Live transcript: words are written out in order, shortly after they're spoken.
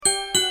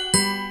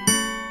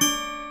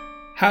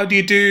How do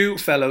you do,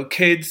 fellow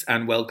kids,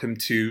 and welcome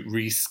to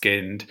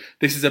Reskinned.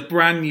 This is a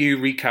brand new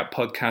recap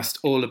podcast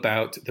all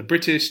about the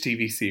British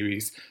TV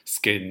series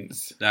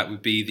Skins. That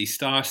would be the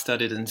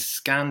star-studded and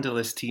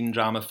scandalous teen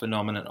drama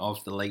phenomenon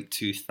of the late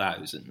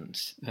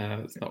 2000s.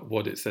 That's not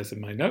what it says in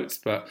my notes,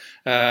 but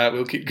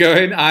we'll keep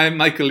going. I'm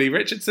Michael Lee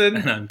Richardson.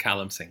 And I'm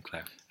Callum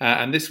Sinclair.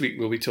 And this week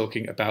we'll be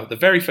talking about the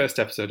very first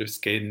episode of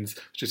Skins,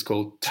 which is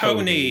called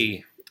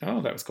Tony. Oh,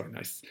 that was quite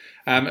nice.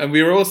 And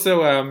we were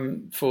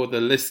also, for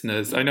the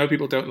listeners, I know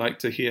people don't like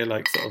to hear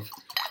like sort of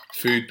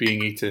food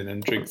being eaten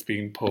and drinks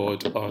being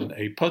poured on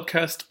a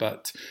podcast,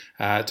 but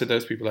to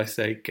those people I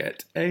say,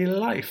 get a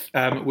life.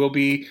 We'll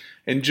be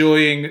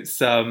enjoying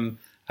some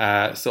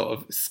sort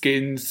of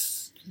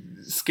skins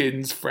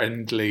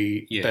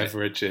friendly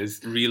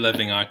beverages.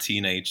 Reliving our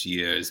teenage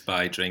years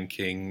by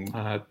drinking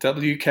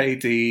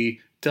WKD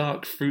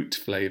dark fruit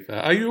flavour.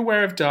 Are you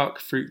aware of Dark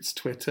Fruit's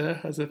Twitter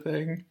as a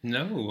thing?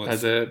 No.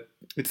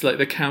 It's like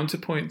the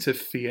counterpoint to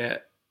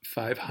Fiat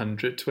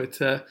 500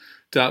 Twitter.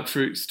 Dark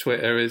Fruit's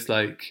Twitter is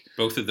like...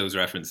 Both of those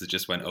references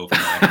just went over my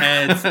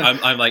head.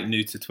 I'm like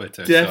new to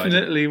Twitter.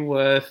 Definitely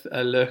worth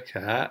a look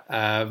at.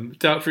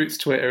 Dark Fruit's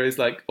Twitter is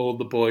like all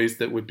the boys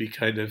that would be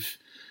kind of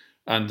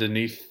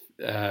underneath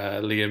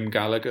Liam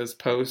Gallagher's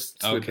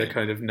posts with the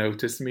kind of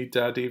notice me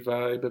daddy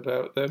vibe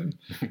about them.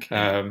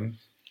 Okay.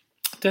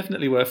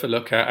 Definitely worth a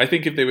look at. I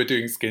think if they were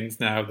doing Skins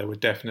now, there would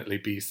definitely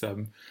be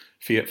some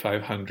Fiat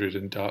 500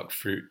 and Dark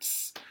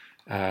Fruits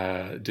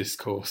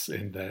discourse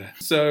in there.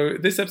 So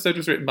this episode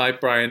was written by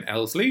Brian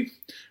Elsley,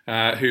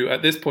 who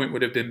at this point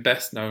would have been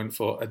best known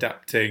for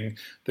adapting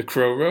The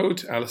Crow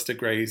Road, Alistair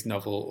Gray's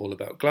novel all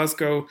about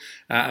Glasgow,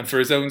 and for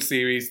his own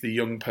series, The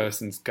Young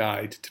Person's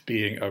Guide to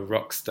Being a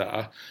Rock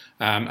Star.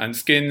 And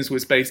Skins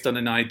was based on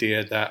an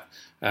idea that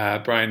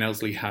Brian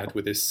Elsley had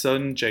with his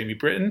son, Jamie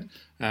Britton.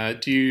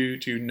 Do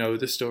you know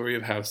the story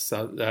of how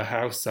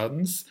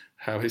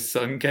his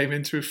son came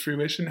into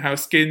fruition, how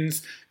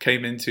Skins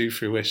came into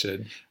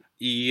fruition?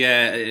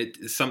 Yeah,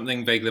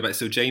 something vaguely about it.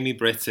 So Jamie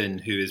Britton,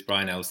 who is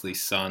Brian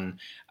Elsley's son,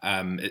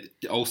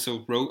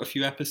 also wrote a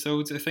few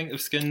episodes, I think,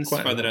 of Skins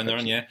further down the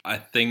run. Yeah, I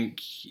think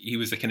he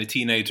was a kind of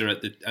teenager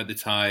at the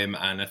time,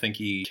 and I think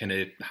he kind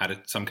of had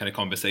some kind of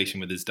conversation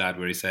with his dad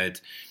where he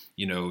said,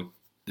 you know,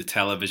 the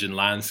television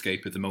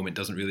landscape at the moment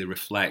doesn't really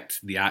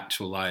reflect the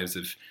actual lives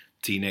of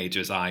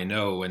teenagers I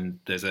know, and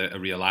there's a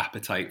real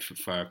appetite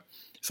for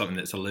something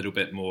that's a little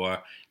bit more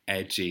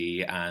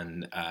edgy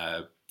and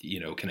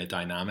kind of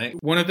dynamic.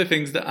 One of the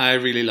things that I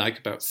really like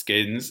about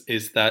Skins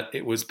is that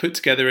it was put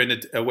together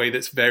in a way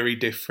that's very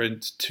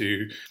different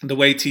to the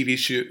way TV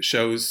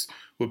shows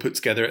were put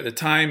together at the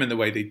time and the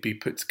way they'd be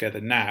put together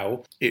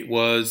now. It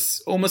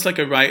was almost like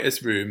a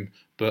writer's room,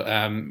 but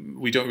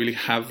we don't really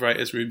have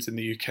writers' rooms in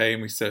the UK,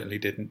 and we certainly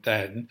didn't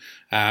then.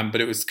 But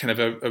it was kind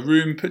of a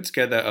room put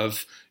together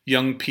of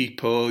young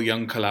people,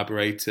 young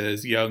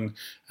collaborators, young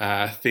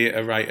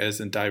theatre writers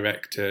and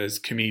directors,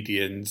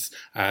 comedians.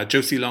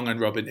 Josie Long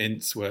and Robin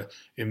Ince were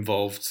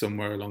involved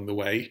somewhere along the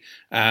way.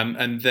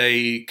 And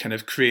they kind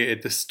of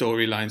created the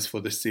storylines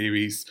for the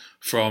series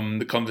from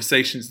the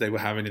conversations they were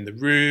having in the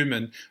room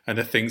and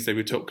the things they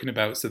were talking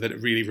about, so that it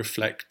really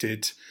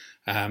reflected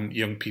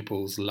young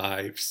people's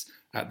lives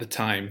at the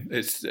time.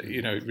 It's,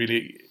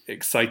 really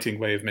exciting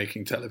way of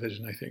making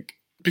television, I think.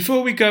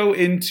 Before we go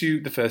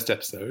into the first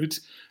episode,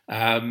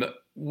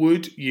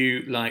 would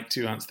you like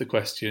to answer the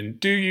question,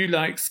 do you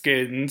like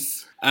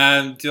Skins?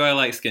 Do I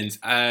like Skins?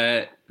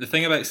 The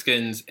thing about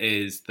Skins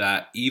is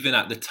that even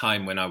at the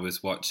time when I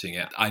was watching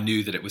it, I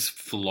knew that it was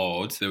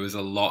flawed. There was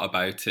a lot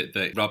about it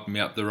that rubbed me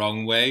up the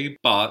wrong way,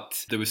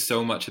 but there was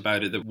so much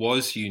about it that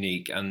was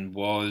unique and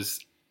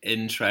was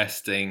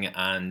interesting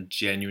and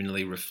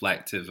genuinely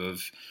reflective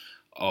of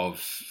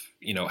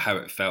how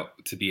it felt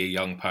to be a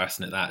young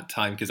person at that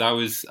time. Because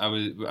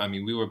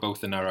we were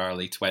both in our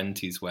early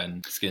 20s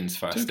when Skins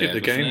first aired. Don't give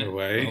the game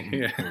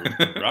away.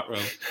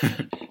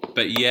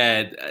 But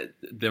yeah,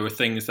 there were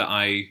things that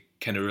I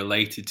kind of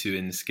related to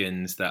in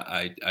Skins that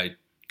I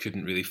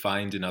couldn't really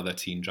find in other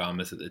teen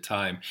dramas at the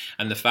time.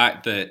 And the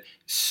fact that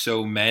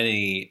so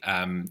many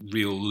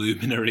real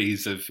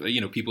luminaries of,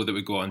 people that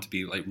would go on to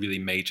be like really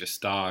major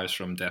stars,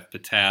 from Dev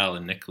Patel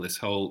and Nicholas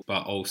Hoult,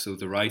 but also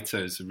the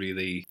writers,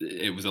 really,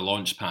 it was a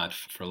launch pad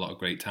for a lot of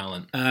great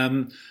talent.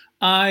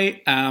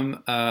 I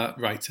am a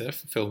writer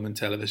for film and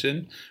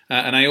television,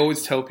 and I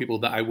always tell people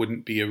that I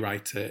wouldn't be a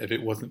writer if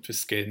it wasn't for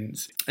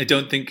Skins. I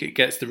don't think it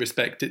gets the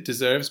respect it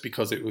deserves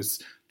because it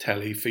was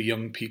telly for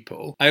young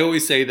people. I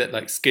always say that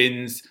like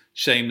Skins,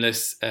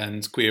 Shameless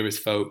and Queer as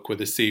Folk were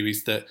the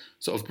series that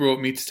sort of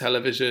brought me to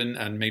television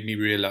and made me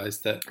realise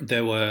that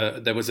there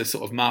was a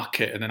sort of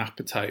market and an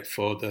appetite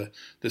for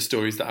the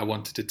stories that I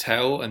wanted to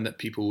tell, and that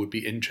people would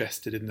be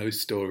interested in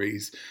those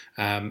stories.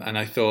 And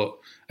I thought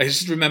I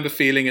just remember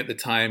feeling at the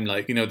time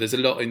like, there's a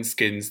lot in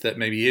Skins that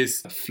maybe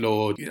is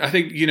flawed. I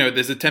think,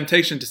 there's a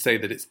temptation to say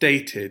that it's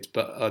dated,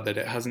 but that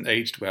it hasn't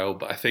aged well.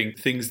 But I think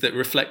things that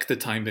reflect the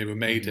time they were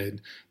made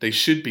in, they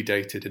should be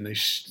dated, and they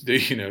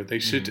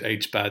should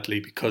age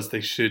badly because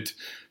they should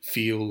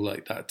feel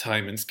like that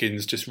time. And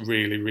Skins just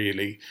really,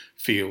 really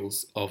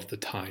feels of the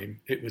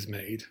time it was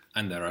made.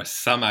 And there are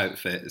some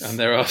outfits.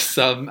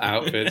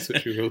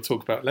 Which we will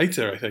talk about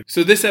later, I think.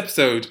 So this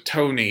episode,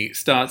 Tony,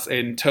 starts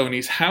in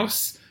Tony's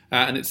house,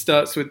 and it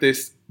starts with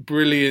this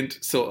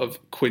brilliant sort of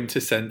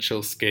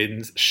quintessential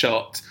Skins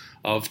shot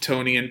of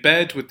Tony in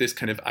bed with this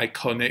kind of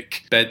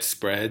iconic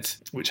bedspread,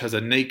 which has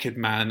a naked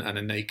man and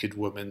a naked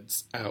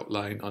woman's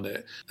outline on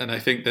it. And I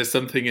think there's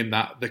something in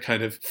that, the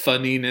kind of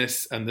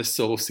funniness and the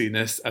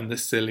sauciness and the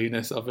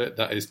silliness of it,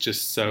 that is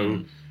just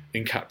so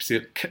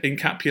encapsulates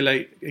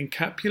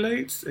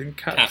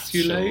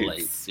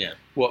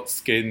what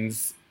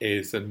Skins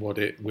is and what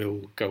it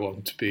will go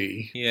on to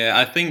be. Yeah,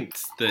 I think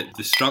that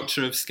the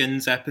structure of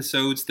Skins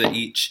episodes, that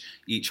each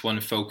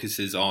one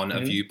focuses on a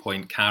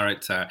viewpoint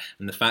character,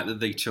 and the fact that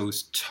they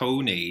chose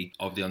Tony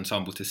of the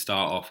ensemble to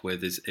start off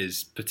with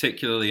is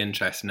particularly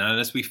interesting. And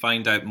as we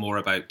find out more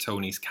about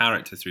Tony's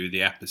character through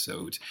the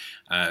episode,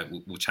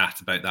 we'll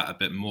chat about that a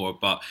bit more.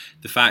 But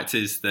the fact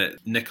is that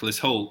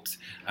Nicholas Hoult,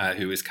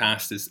 who was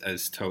cast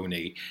as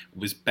Tony,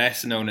 was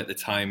best known at the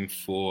time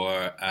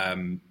for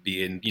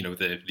being,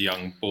 the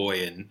young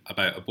boy in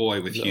About a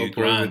Boy with Hugh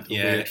Grant. With the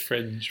weird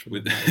fringe.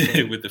 With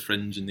the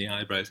fringe and the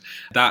eyebrows.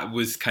 That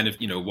was kind of,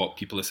 what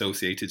people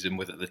associated him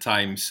with at the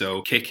time.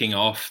 So kicking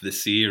off the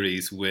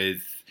series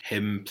with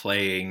him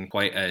playing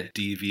quite a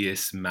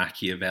devious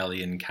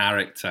Machiavellian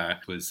character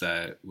was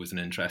an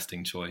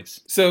interesting choice.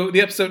 So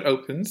the episode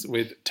opens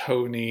with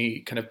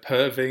Tony kind of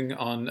perving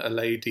on a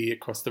lady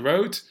across the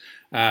road,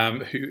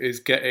 who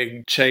is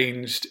getting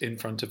changed in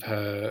front of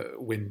her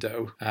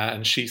window,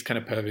 and she's kind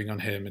of perving on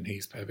him and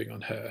he's perving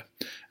on her.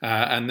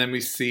 And then we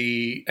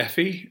see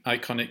Effie,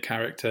 iconic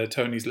character,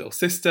 Tony's little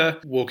sister,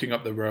 walking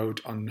up the road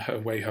on her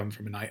way home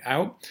from a night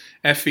out.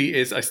 Effie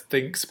is, I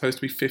think, supposed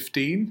to be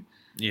 15.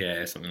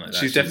 Yeah, something like that.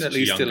 She's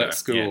definitely still at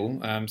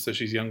school, so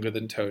she's younger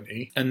than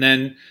Tony. And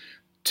then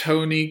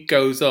Tony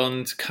goes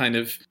on to kind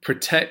of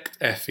protect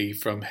Effie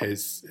from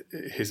his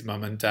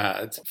mum and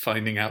dad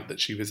finding out that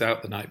she was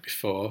out the night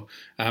before.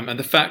 And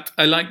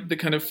I like the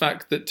kind of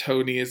fact that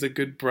Tony is a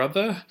good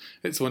brother.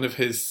 It's one of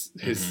his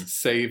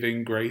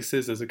saving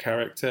graces as a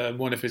character, and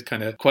one of his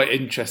kind of quite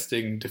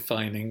interesting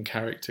defining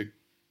character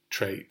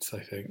traits, I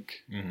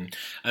think. Mm-hmm.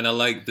 And I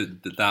like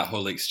that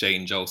whole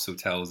exchange also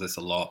tells us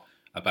a lot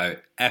about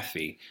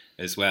Effie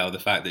as well. The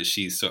fact that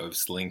she's sort of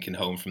slinking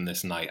home from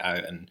this night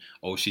out, and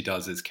all she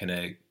does is kind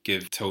of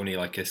give Tony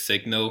like a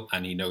signal,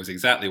 and he knows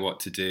exactly what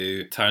to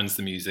do, turns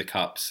the music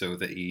up so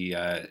that he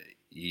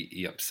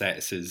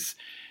upsets his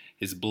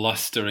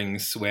blustering,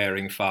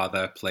 swearing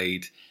father,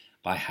 played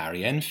by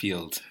Harry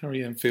Enfield.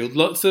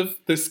 Lots of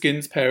the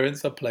Skins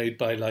parents are played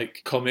by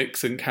like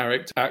comics and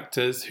character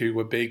actors who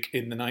were big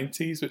in the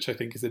 90s, which I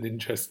think is an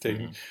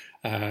interesting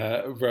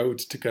road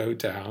to go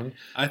down.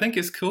 I think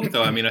it's cool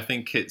though. I mean, I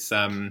think it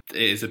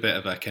is a bit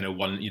of a kind of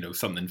one,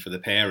 something for the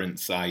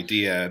parents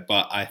idea,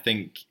 but I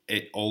think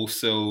it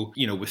also,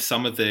 with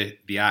some of the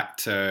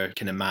actor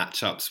kind of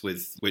matchups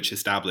with which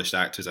established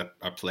actors are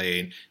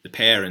playing the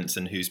parents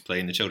and who's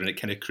playing the children, it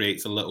kind of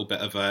creates a little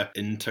bit of a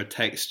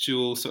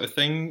intertextual sort of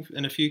thing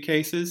in a few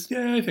cases.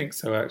 Yeah, I think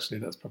so, actually.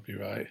 That's probably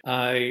right.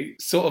 I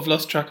sort of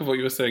lost track of what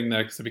you were saying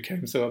there because I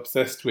became so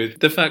obsessed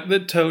with the fact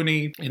that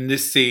Tony in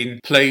this scene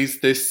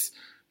plays this,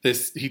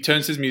 he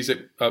turns his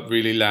music up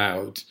really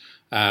loud,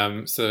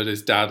 so that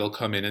his dad will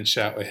come in and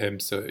shout at him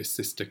so his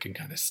sister can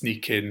kind of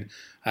sneak in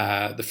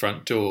the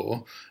front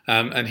door.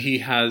 And he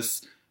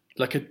has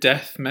like a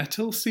death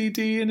metal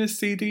CD in his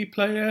CD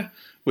player,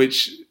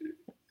 which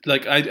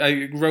like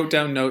I wrote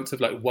down notes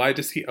of like, why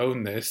does he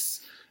own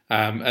this?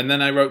 And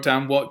then I wrote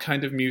down what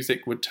kind of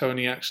music would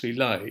Tony actually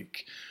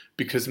like?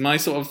 Because my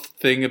sort of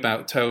thing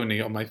about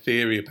Tony, or my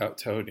theory about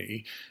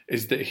Tony,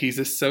 is that he's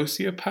a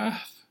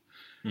sociopath.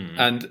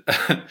 And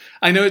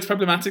I know it's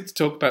problematic to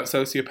talk about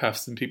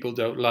sociopaths and people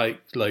don't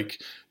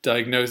like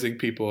diagnosing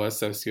people as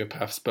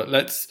sociopaths, but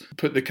let's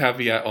put the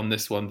caveat on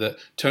this one that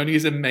Tony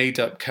is a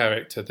made-up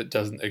character that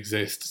doesn't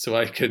exist, so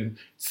I can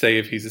say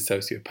if he's a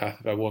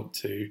sociopath if I want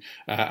to.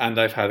 And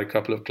I've had a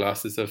couple of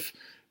glasses of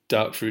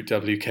Dark Fruit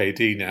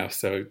WKD now,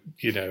 so,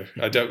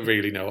 I don't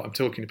really know what I'm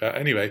talking about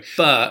anyway.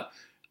 But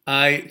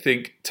I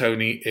think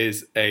Tony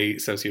is a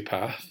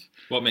sociopath.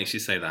 What makes you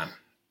say that?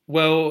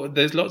 Well,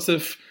 there's lots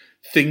of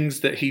things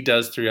that he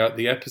does throughout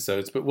the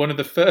episodes, but one of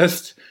the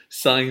first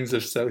signs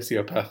of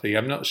sociopathy,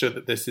 I'm not sure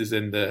that this is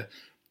in the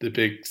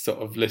big sort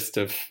of list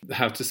of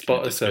how to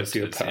spot a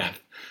sociopath,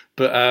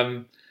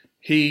 but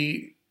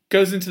he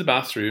goes into the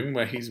bathroom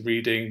where he's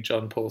reading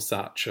Jean-Paul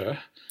Sartre,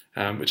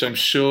 which I'm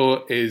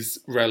sure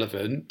is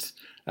relevant,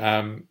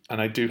 And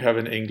I do have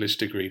an English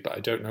degree, but I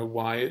don't know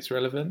why it's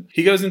relevant.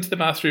 He goes into the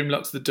bathroom,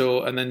 locks the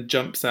door, and then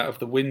jumps out of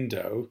the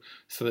window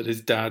so that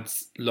his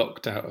dad's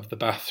locked out of the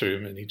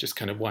bathroom, and he just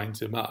kind of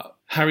winds him up.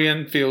 Harry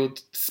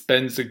Enfield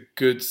spends a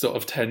good sort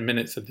of 10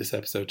 minutes of this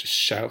episode just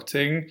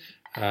shouting,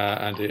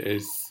 and it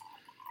is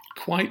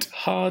quite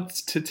hard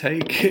to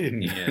take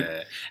in.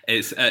 Yeah,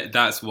 it's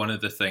that's one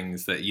of the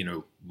things that, you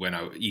know, when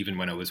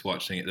I was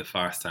watching it the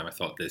first time, I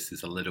thought this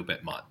is a little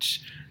bit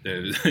much.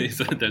 There's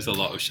a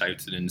lot of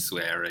shouting and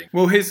swearing.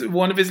 Well,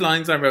 one of his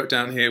lines I wrote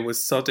down here was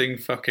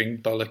 "sodding,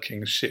 fucking,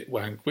 bollocking,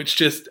 shitwank," which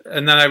just,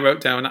 and then I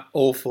wrote down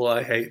 "awful,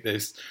 I hate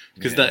this,"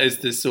 because that is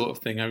the sort of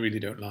thing I really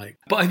don't like.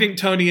 But I think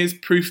Tony is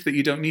proof that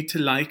you don't need to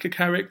like a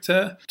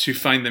character to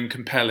find them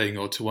compelling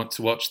or to want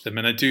to watch them.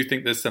 And I do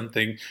think there's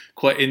something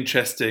quite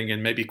interesting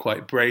and maybe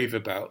quite brave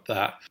about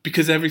that,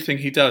 because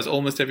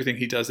almost everything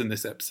he does in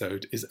this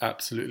episode is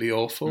absolutely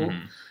awful.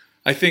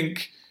 I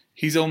think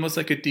he's almost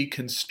like a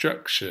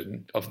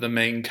deconstruction of the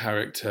main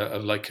character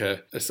of like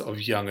a sort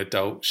of young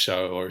adult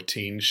show or a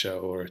teen show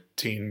or a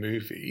teen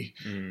movie.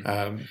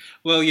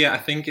 Well, yeah, I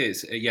think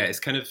it's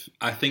kind of,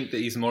 I think that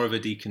he's more of a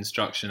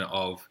deconstruction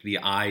of the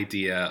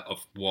idea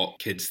of what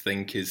kids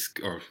think is,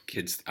 or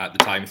kids at the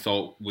time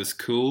thought was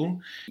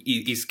cool.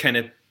 He's kind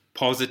of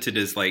posited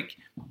as like,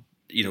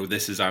 you know,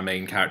 this is our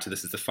main character.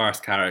 This is the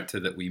first character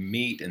that we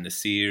meet in the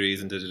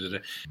series. And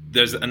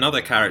there's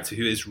another character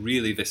who is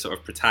really the sort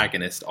of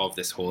protagonist of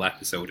this whole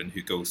episode and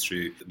who goes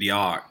through the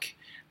arc,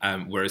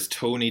 whereas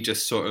Tony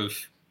just sort of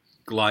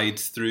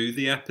glides through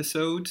the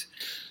episode.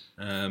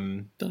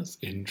 That's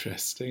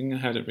interesting. I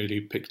hadn't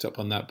really picked up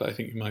on that, but I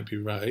think you might be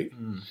right.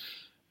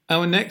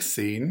 Our next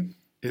scene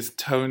is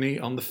Tony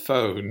on the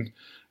phone,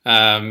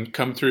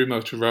 come through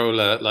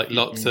Motorola, like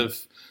lots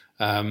of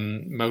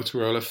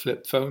Motorola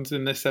flip phones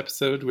in this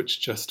episode,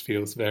 which just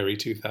feels very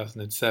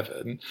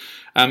 2007.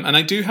 And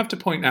I do have to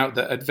point out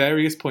that at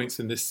various points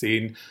in this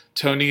scene,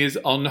 Tony is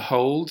on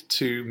hold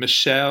to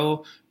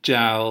Michelle,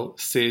 Jal,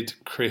 Sid,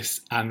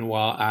 Chris,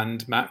 Anwar,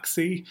 and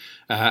Maxi.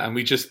 And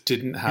we just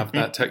didn't have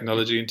that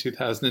technology in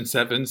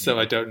 2007, so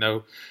I don't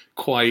know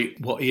quite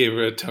what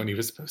era Tony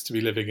was supposed to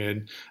be living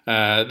in.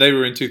 They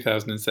were in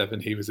 2007,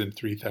 he was in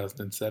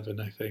 3007,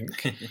 I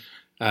think.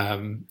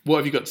 What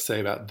have you got to say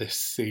about this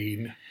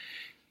scene?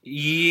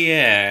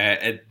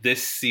 Yeah,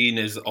 this scene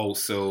is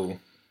also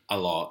a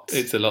lot.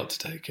 It's a lot to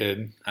take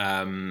in.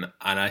 And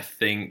I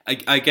think,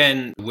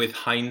 again, with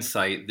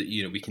hindsight, that,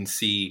 you know, we can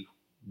see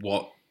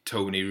what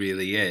Tony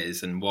really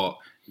is and what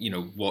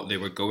they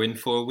were going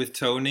for with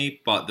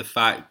Tony. But the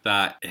fact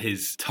that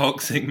his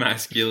toxic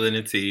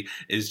masculinity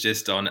is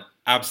just on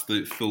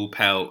absolute full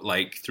pelt,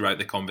 like throughout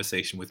the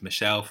conversation with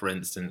Michelle, for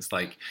instance,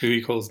 like who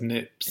he calls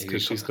Nips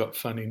because she's got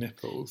funny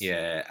nipples.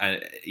 Yeah,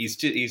 and he's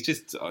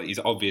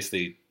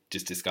obviously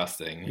just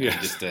disgusting. Yeah.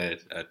 Just a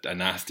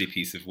nasty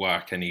piece of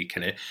work, and he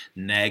kind of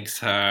negs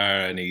her,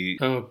 and he...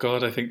 Oh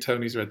God, I think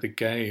Tony's read The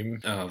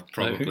Game. Oh,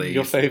 probably.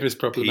 Your favourite's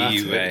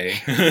problematic.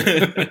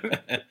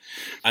 PUA.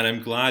 And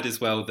I'm glad as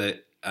well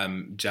that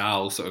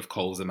Jal sort of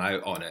calls him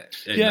out on it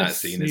in that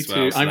scene as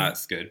well, so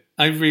that's good.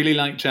 I really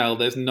like Jal.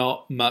 There's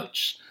not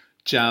much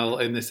Jal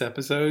in this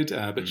episode,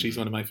 but she's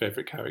one of my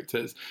favourite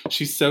characters.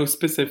 She's so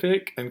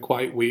specific and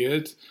quite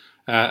weird.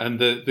 And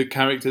the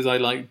characters I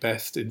like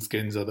best in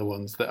Skins are the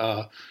ones that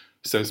are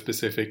so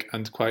specific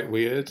and quite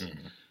weird.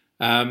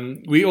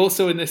 We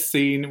also, in this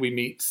scene, we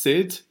meet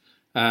Sid,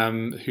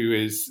 who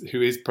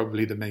is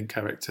probably the main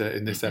character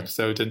in this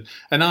episode,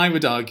 and I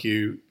would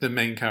argue the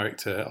main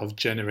character of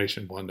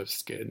Generation 1 of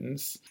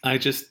Skins. I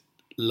just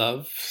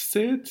love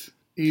Sid,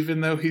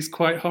 even though he's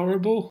quite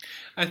horrible.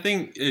 I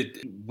think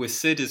with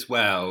Sid as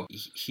well,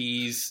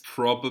 he's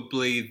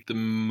probably the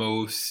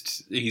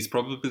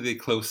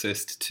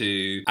closest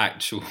to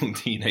actual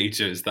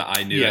teenagers that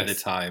I knew at the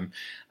time.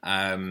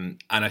 And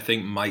I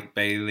think Mike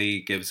Bailey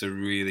gives a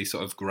really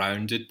sort of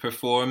grounded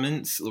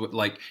performance,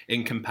 like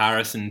in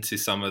comparison to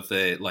some of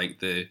the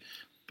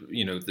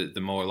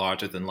more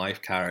larger than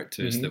life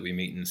characters that we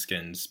meet in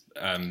Skins.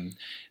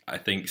 I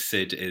think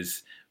Sid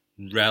is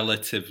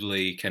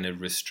relatively kind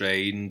of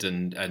restrained,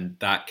 and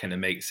that kind of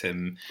makes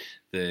him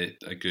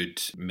a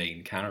good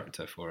main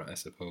character for it, I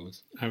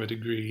suppose. I would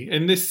agree.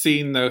 In this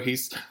scene, though,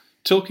 he's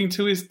talking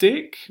to his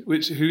dick,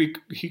 who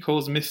he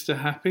calls Mr.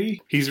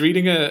 Happy. He's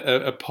reading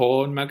a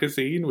porn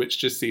magazine, which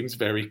just seems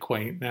very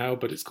quaint now,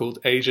 but it's called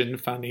Asian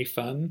Fanny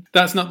Fun.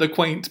 That's not the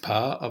quaint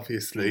part,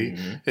 obviously.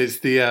 It's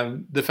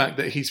the fact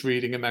that he's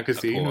reading a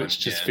magazine, which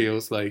just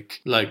feels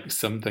like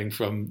something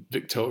from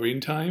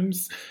Victorian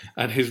times.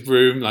 And his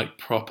room, like,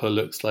 proper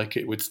looks like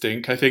it would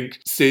stink. I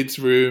think Sid's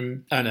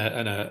room and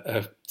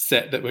a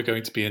set that we're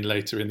going to be in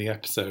later in the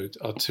episode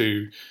are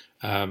two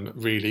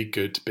really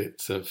good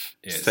bits of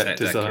set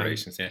design.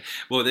 Decorations. Yeah.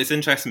 Well, it's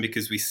interesting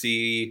because we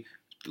see,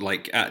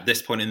 like, at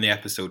this point in the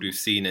episode, we've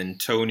seen in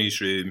Tony's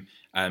room,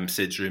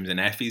 Sid's rooms, and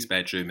Effie's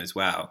bedroom as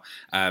well.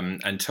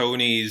 And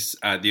Tony's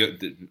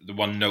the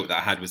one note that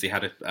I had was he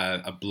had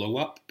a blow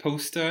up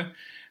poster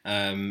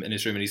in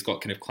his room, and he's got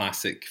kind of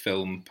classic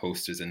film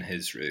posters in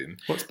his room.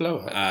 What's blow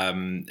up?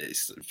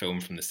 It's a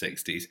film from the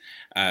 60s.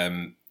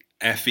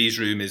 Effie's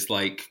room is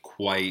like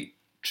quite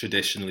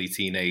traditionally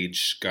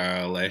teenage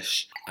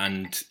girlish,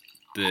 and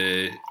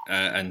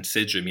and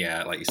Sid's room,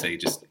 yeah, like you say,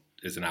 just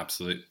is an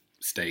absolute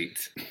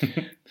state.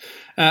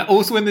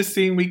 Also in this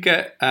scene we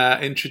get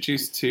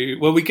introduced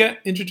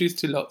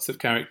to lots of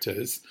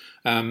characters,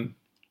 and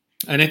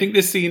I think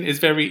this scene is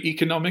very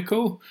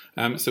economical.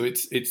 So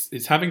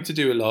it's having to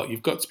do a lot.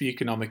 You've got to be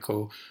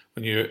economical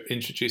when you're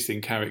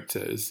introducing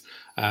characters,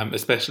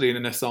 especially in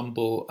an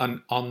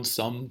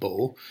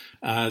ensemble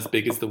as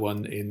big as the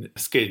one in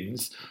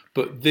Skins.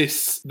 But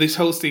this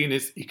whole scene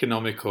is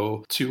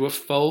economical to a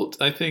fault,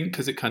 I think,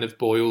 because it kind of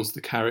boils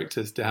the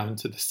characters down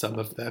to the sum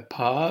of their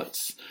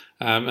parts.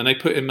 And I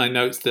put in my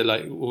notes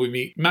that we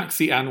meet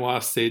Maxi,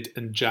 Anwar, Sid,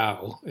 and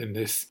Jal in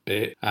this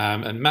bit.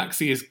 And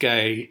Maxi is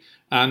gay,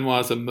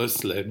 Anwar's a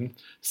Muslim,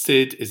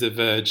 Sid is a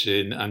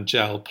virgin, and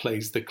Jal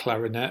plays the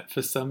clarinet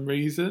for some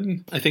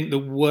reason. I think the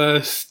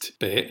worst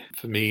bit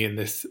for me in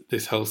this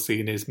whole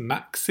scene is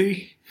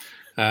Maxi,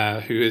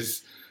 who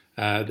is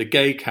the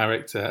gay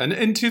character. And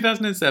in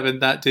 2007,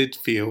 that did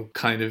feel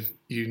kind of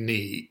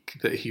unique,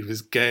 that he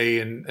was gay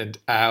and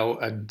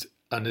out and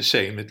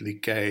unashamedly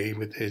gay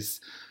with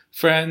his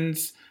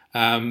friends.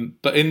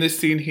 But in this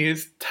scene, he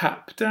is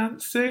tap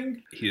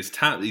dancing. He's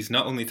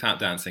not only tap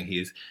dancing,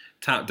 he is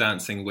tap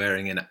dancing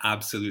wearing an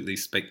absolutely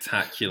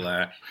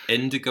spectacular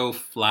indigo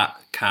flat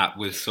cap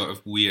with sort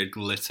of weird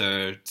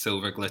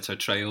silver glitter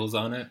trails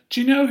on it. Do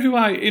you know who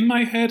in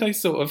my head, I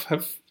sort of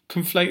have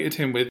conflated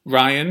him with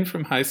Ryan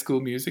from High School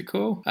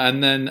Musical.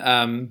 And then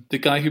the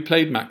guy who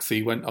played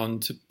Maxi went on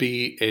to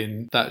be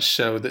in that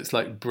show that's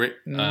like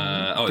Britain.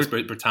 It's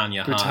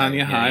Britannia High.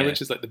 Britannia High,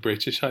 which is like the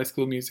British High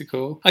School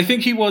Musical. I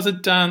think he was a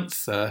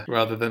dancer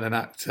rather than an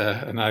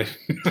actor. And I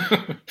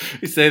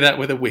say that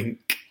with a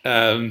wink.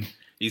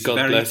 He's a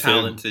very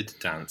talented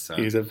dancer.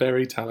 He's a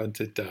very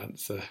talented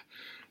dancer.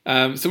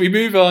 So we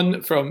move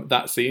on from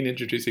that scene,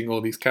 introducing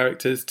all these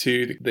characters,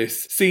 to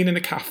this scene in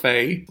a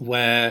cafe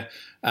where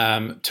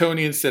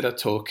Tony and Sid are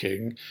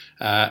talking,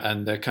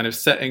 and they're kind of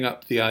setting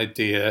up the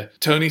idea.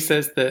 Tony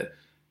says that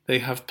they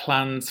have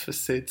plans for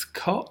Sid's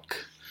cock,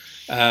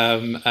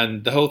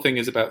 and the whole thing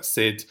is about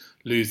Sid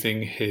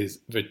losing his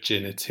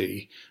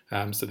virginity.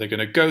 So they're going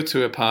to go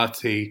to a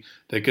party,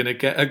 they're going to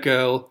get a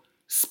girl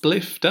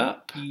spliffed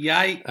up.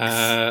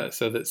 Yikes.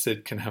 So that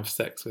Sid can have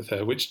sex with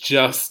her, which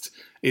just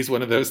is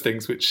one of those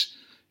things which,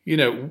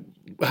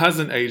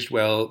 hasn't aged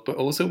well, but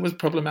also was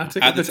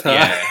problematic at the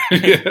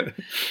time.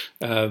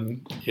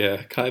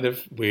 Yeah. Kind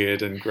of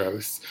weird and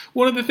gross.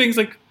 One of the things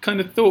I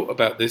kind of thought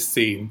about this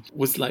scene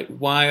was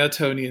why are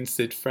Tony and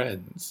Sid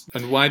friends?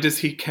 And why does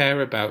he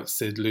care about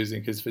Sid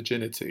losing his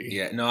virginity?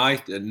 Yeah,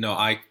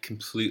 I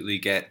completely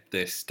get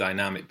this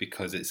dynamic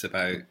because it's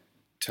about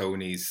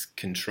Tony's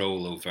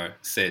control over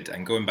Sid.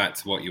 And going back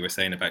to what you were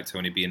saying about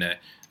Tony being a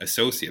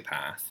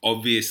sociopath,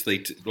 obviously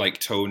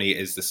Tony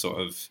is the sort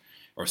of,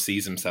 or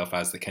sees himself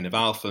as the kind of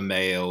alpha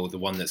male, the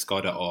one that's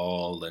got it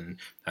all and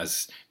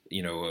has,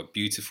 a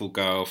beautiful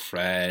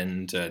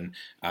girlfriend and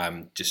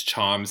just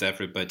charms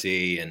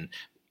everybody,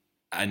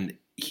 and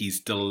he's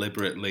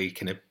deliberately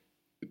kind of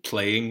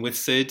playing with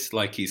Sid,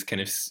 he's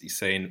kind of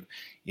saying,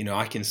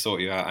 I can sort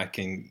you out, I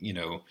can,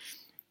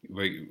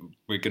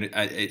 we're gonna,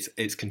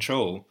 it's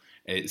control.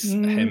 It's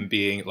him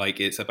being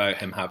it's about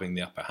him having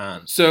the upper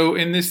hand. So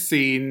in this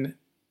scene,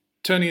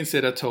 Tony and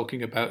Sid are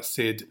talking about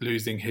Sid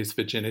losing his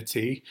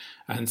virginity,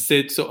 and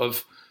Sid sort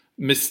of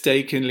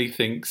mistakenly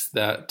thinks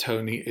that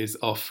Tony is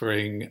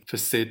offering for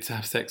Sid to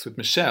have sex with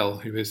Michelle,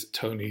 who is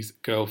Tony's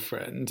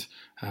girlfriend,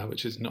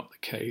 which is not the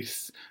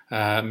case.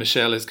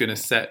 Michelle is going to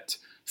set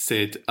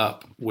Sid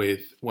up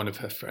with one of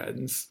her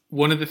friends.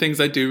 One of the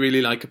things I do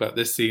really like about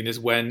this scene is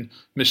when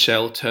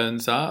Michelle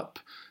turns up,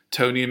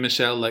 Tony and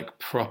Michelle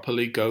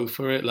properly go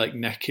for it,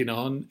 necking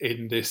on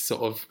in this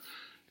sort of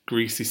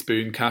greasy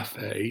spoon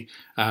cafe,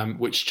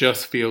 which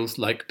just feels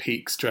like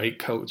peak straight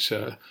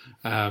culture,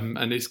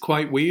 and it's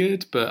quite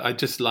weird, but I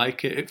just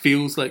like it. It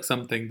feels like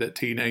something that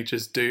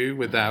teenagers do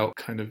without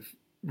kind of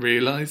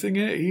realizing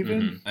it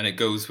even. Mm-hmm. And it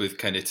goes with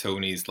kind of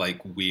Tony's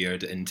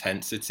weird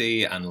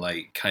intensity and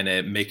kind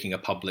of making a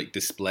public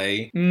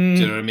display. Do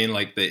you know what I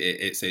mean?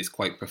 It's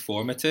quite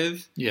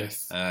performative.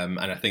 Yes. And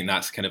I think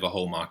that's kind of a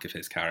hallmark of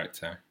his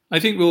character. I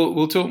think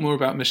we'll talk more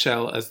about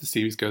Michelle as the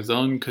series goes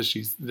on,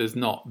 because there's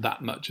not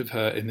that much of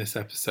her in this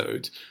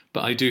episode,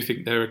 but I do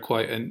think they're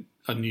quite an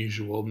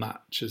unusual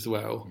match as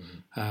well.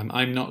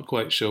 I'm not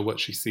quite sure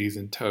what she sees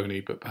in Tony,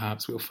 but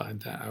perhaps we'll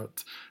find that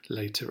out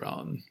later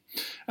on.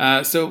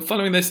 So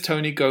following this,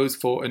 Tony goes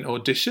for an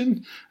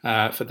audition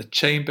for the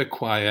chamber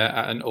choir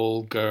at an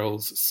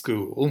all-girls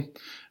school.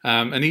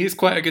 And he is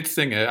quite a good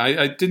singer.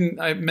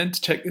 I meant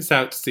to check this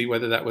out to see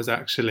whether that was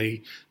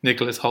actually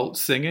Nicholas Hoult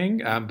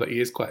singing, but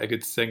he is quite a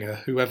good singer.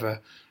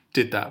 Whoever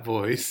did that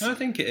voice. I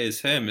think it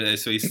is him.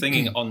 So he's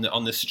singing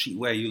on the street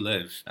where you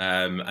live,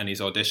 and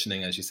he's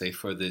auditioning, as you say,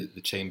 for the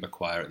chamber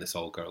choir at this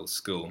all-girls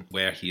school,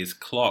 where he is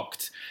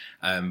clocked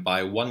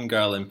by one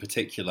girl in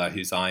particular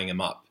who's eyeing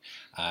him up.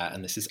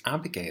 And this is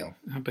Abigail.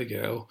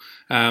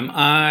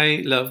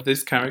 I love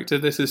this character.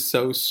 This is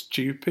so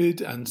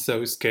stupid and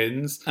so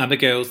Skins.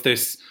 Abigail's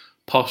this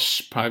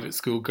posh private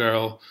school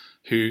girl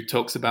who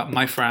talks about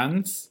my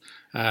friends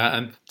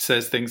and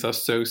says things are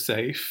so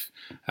safe,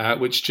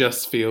 which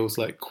just feels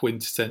like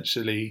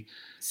quintessentially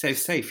so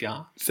safe,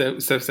 yeah. So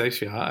safe,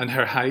 yeah. And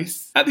her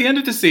heist. At the end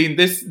of the scene,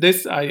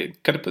 this I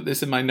got to put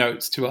this in my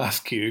notes to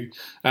ask you.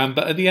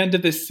 But at the end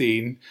of this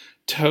scene,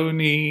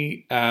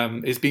 Tony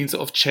is being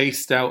sort of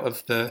chased out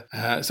of the...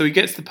 so he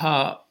gets the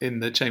part in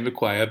the chamber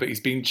choir, but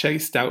he's being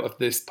chased out of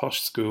this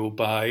posh school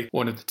by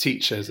one of the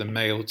teachers, a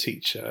male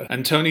teacher.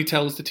 And Tony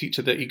tells the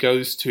teacher that he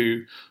goes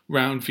to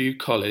Roundview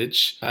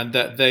College and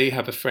that they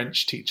have a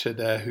French teacher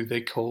there who they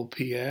call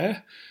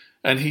Pierre.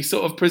 And he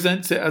sort of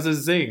presents it as a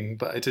zing,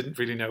 but I didn't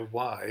really know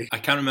why. I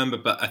can't remember,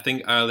 but I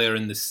think earlier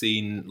in the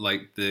scene,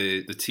 like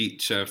the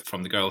teacher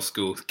from the girls'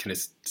 school kind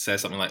of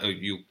says something like, "Oh,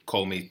 you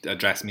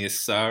address me as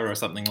sir," or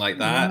something like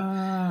that.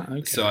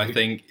 Okay. So I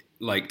think,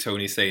 like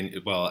Tony's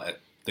saying, well,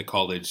 at the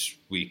college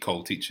we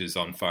call teachers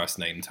on first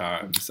name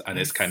terms, and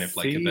it's kind of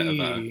like a bit of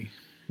a...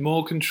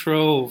 More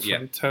control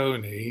from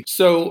Tony.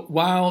 So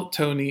while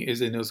Tony is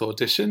in his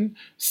audition,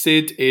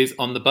 Sid is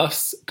on the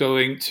bus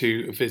going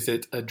to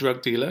visit a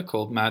drug dealer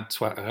called Mad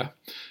Twatter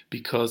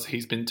because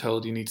he's been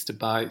told he needs to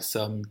buy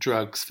some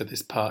drugs for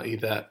this party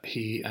that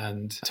he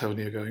and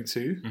Tony are going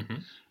to.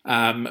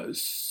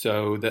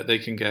 So that they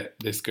can get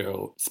this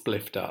girl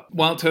spliffed up.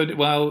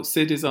 While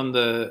Sid is on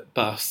the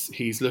bus,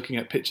 he's looking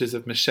at pictures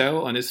of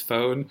Michelle on his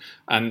phone,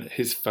 and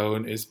his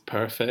phone is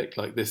perfect,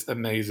 like this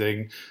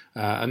amazing,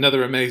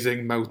 another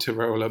amazing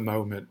Motorola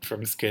moment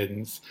from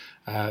Skins.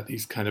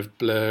 These kind of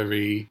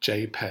blurry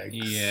JPEGs.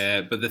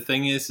 Yeah, but the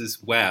thing is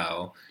as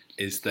well,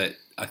 is that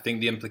I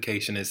think the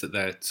implication is that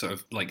they're sort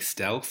of like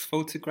stealth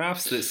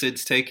photographs that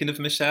Sid's taken of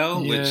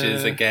Michelle, which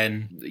is,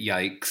 again,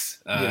 yikes.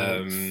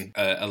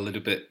 A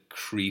little bit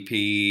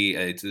creepy.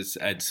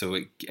 So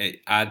it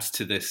adds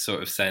to this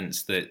sort of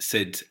sense that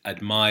Sid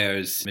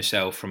admires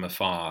Michelle from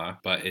afar,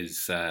 but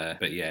that's a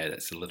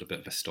little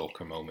bit of a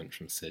stalker moment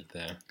from Sid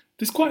there.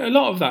 There's quite a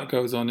lot of that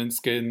goes on in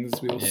Skins.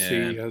 We'll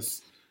see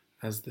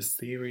as the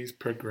series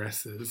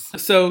progresses.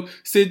 So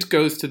Sid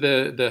goes to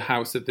the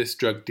house of this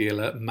drug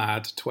dealer,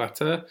 Madison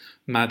Twatter.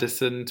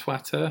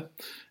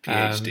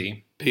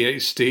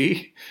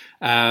 PhD.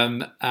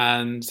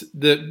 And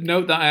the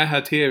note that I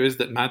had here is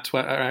that Mad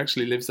Twatter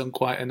actually lives on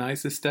quite a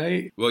nice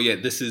estate. Well, yeah,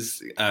 this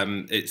is,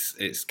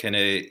 it's kind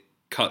of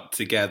cut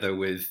together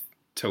with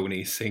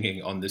Tony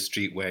singing On the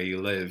Street Where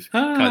You Live.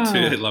 Cut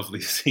to a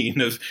lovely scene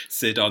of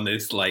Sid on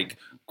this, like,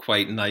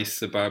 quite nice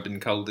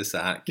suburban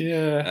cul-de-sac.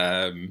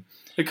 Yeah.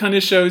 It kind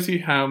of shows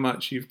you how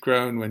much you've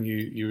grown when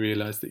you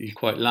realise that you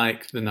quite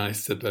like the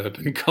nice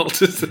suburban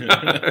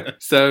cul-de-sac.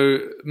 So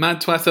Mad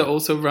Twatter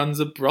also runs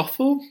a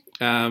brothel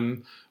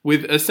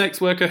with a sex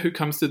worker who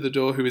comes to the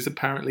door who is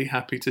apparently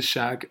happy to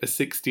shag a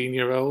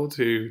 16-year-old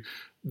who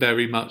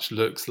very much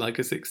looks like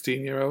a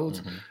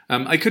 16-year-old.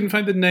 I couldn't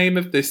find the name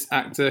of this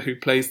actor who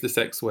plays the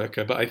sex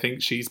worker, but I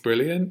think she's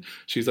brilliant.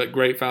 She's like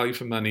great value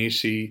for money.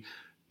 She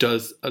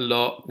does a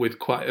lot with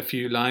quite a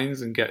few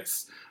lines and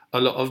gets a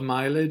lot of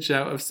mileage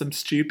out of some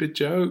stupid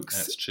jokes.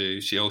 That's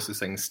true. She also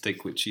sings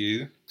Stick With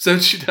You. So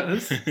she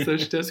does.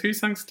 Who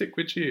sang Stick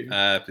With You?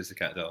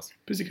 Pussycat Dolls.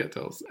 Pussycat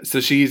Dolls.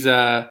 So she's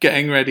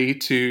getting ready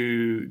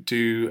to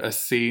do a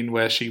scene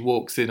where she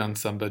walks in on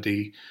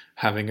somebody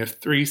having a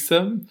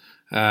threesome.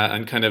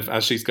 And kind of,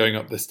 as she's going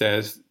up the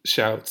stairs,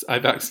 shouts,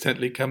 "I've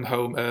accidentally come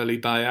home early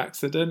by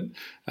accident."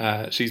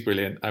 She's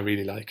brilliant. I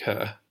really like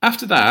her.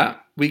 After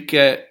that, we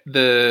get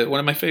one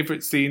of my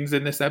favourite scenes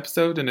in this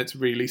episode, and it's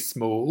really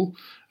small.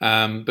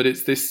 But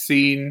it's this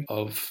scene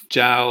of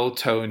Jal,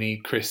 Tony,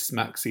 Chris,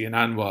 Maxie, and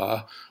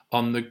Anwar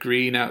on the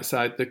green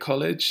outside the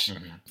college.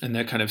 And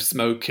they're kind of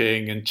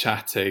smoking and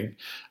chatting.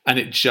 And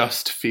it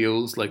just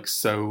feels like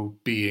so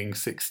being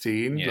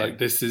 16. Yeah. Like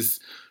this is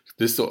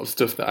the sort of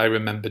stuff that I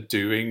remember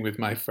doing with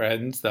my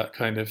friends, that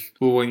kind of,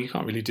 well, when you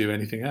can't really do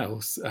anything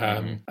else.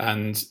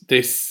 And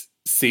this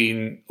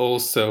scene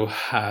also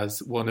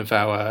has one of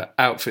our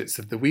outfits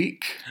of the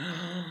week,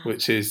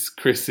 which is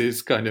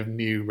Chris's kind of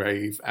new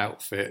rave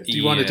outfit. Do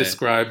you want to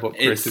describe what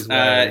Chris is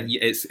wearing?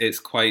 It's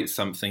quite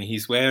something.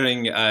 He's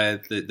wearing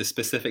the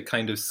specific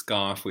kind of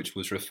scarf which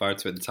was referred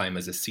to at the time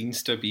as a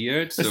seenster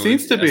beard. So a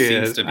seenster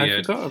beard.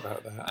 I forgot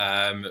about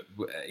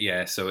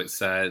that. So it's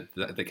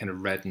the kind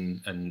of red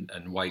and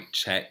white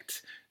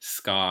checked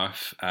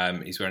scarf.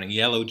 He's wearing a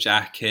yellow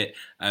jacket,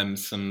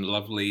 some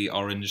lovely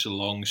orange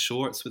long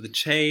shorts with a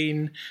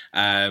chain,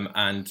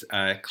 and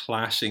a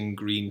clashing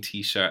green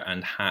t-shirt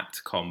and hat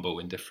combo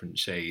in different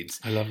shades.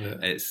 I love it.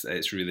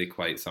 It's really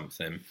quite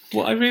something.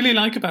 What I really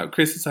like about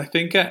Chris is I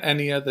think at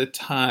any other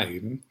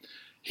time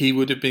he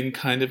would have been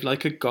kind of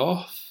like a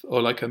goth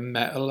or like a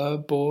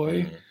metaler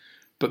boy.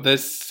 But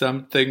there's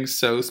something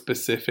so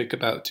specific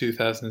about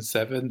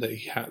 2007 that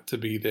he had to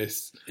be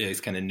this... Yeah,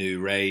 he's kind of new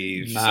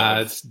rave.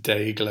 Mad,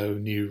 day-glow,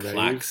 new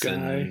rave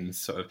guy.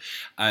 Sort of...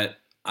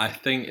 I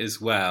think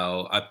as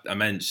well, I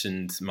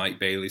mentioned Mike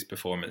Bailey's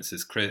performance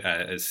as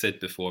Sid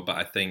before, but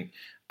I think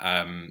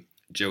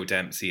Joe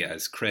Dempsey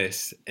as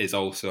Chris is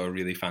also a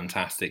really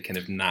fantastic kind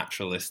of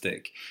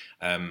naturalistic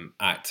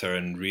actor,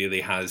 and really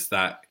has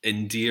that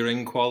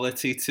endearing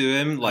quality to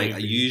him. Like,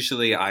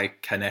 usually I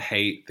kind of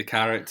hate the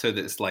character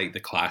that's like the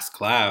class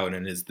clown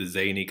and is the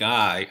zany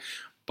guy,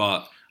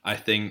 but I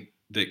think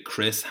that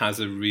Chris has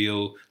a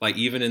real, like,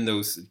 even in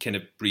those kind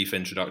of brief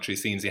introductory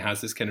scenes, he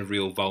has this kind of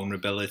real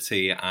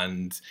vulnerability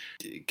and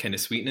kind of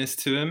sweetness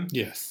to him.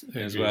 Yes,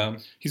 as well.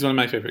 He's one of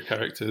my favourite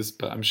characters,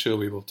 but I'm sure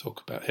we will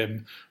talk about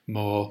him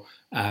more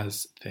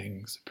as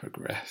things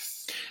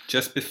progress.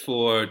 Just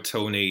before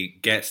Tony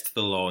gets to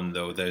the lawn,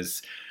 though,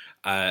 there's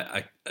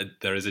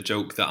there is a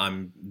joke that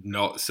I'm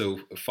not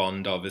so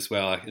fond of as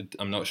well.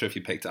 I'm not sure if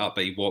you picked it up,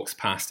 but he walks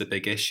past a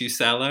big issue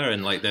seller,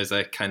 and like there's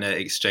a kind of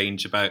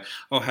exchange about,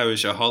 oh, how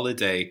was your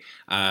holiday?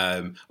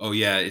 Oh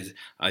yeah,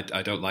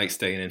 I don't like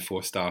staying in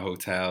 4-star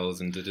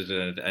hotels, and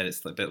and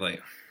it's a bit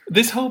like...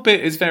 This whole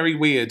bit is very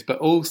weird, but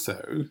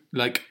also,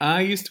 like,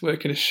 I used to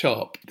work in a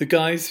shop. The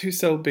guys who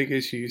sold big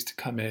issues used to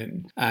come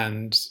in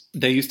and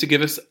they used to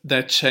give us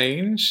their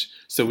change.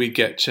 So we'd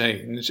get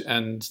change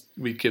and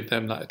we'd give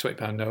them like a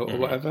 £20 note or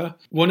whatever.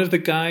 One of the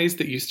guys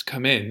that used to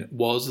come in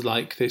was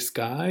like this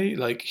guy.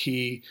 Like,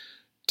 he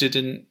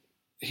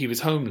was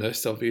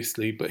homeless,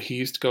 obviously, but he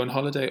used to go on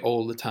holiday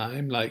all the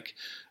time. Like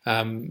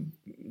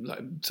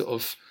sort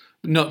of...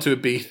 not to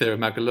Ibiza or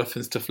Magaluf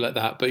and stuff like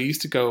that, but he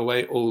used to go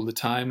away all the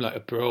time, like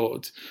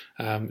abroad,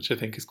 which I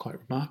think is quite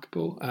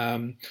remarkable.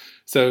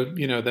 So,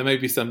 you know, there may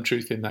be some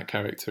truth in that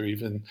character,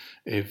 even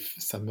if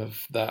some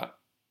of that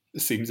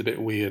seems a bit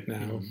weird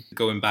now.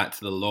 Going back to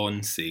the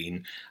lawn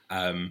scene,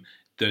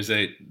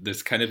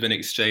 there's kind of an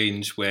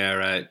exchange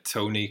where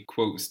Tony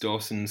quotes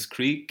Dawson's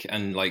Creek,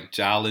 and like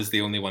Jal is the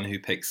only one who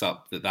picks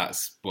up that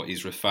that's what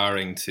he's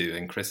referring to,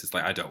 and Chris is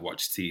like, I don't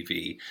watch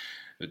TV.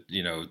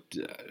 You know,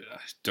 I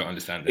don't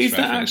understand this. Is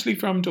that actually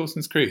from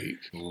Dawson's Creek?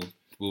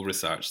 We'll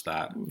research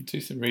that. We'll do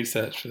some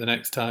research for the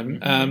next time.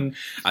 And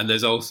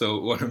there's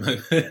also one of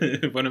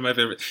my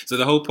favorite. So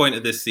the whole point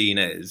of this scene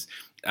is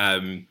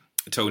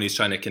Tony's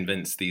trying to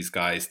convince these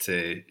guys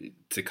to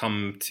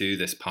come to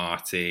this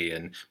party,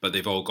 but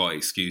they've all got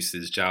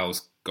excuses.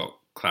 Jal's got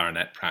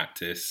clarinet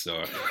practice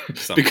or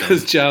something.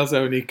 Because Jal's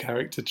only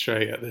character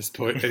trait at this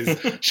point is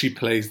she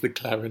plays the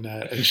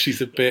clarinet, and she's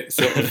a bit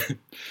sort of...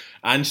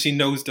 and she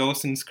knows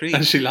Dawson's Creek.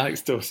 And she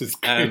likes Dawson's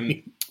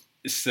Creek.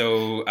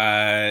 So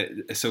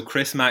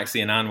Chris,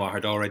 Maxie and Anwar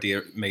had already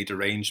made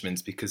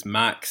arrangements because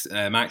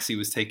Maxie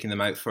was taking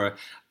them out for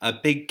a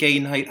big gay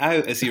night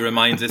out, as he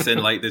reminds us in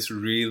like this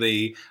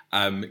really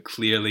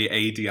clearly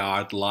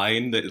ADR'd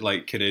line that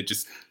like kind of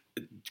just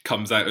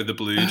comes out of the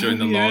blue during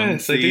the lawn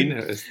scene. I did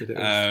notice that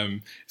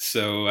it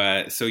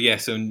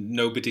was. So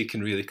nobody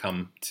can really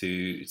come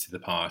to the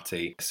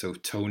party. So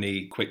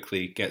Tony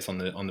quickly gets on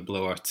the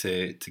blower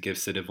to give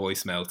Sid a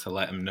voicemail to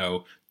let him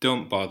know,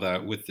 don't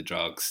bother with the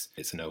drugs,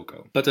 it's a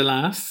no-go. But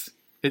alas,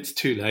 it's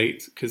too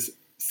late, because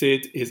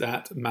Sid is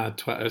at Mad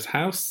Twatter's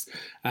house,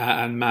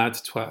 and Mad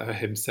Twatter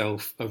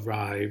himself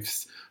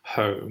arrives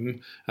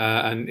home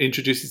and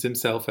introduces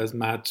himself as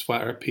Mad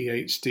Twatter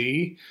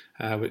PhD,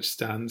 which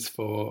stands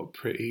for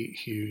Pretty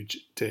Huge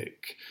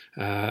Dick.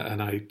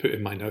 And I put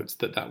in my notes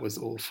that was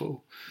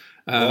awful.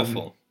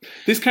 Awful.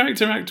 This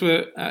character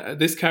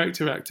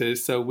actor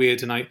is so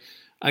weird, and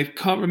I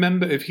can't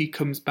remember if he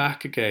comes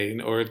back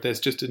again or if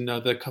there's just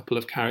another couple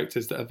of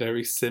characters that are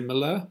very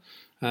similar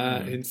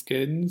in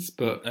Skins.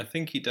 But I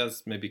think he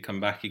does maybe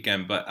come back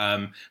again.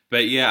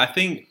 But yeah, I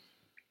think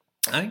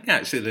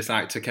actually this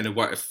actor kind of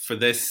worked for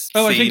this.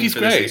 Oh, I think he's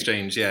great. This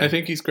exchange, yeah. I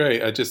think he's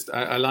great.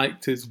 I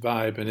liked his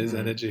vibe and his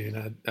energy,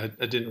 and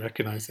I didn't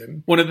recognise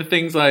him. One of the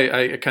things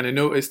I kind of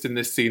noticed in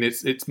this scene,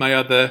 it's my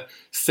other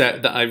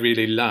set that I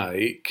really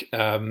like,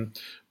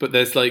 but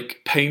there's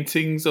like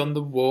paintings on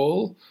the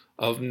wall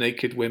of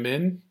naked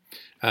women,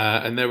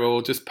 and they're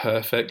all just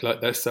perfect,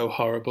 like they're so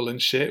horrible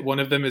and shit. One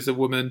of them is a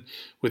woman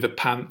with a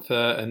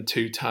panther and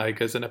 2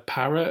 tigers and a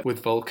parrot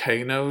with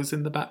volcanoes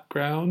in the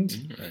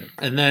background. Right.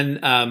 And then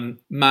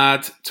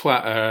Mad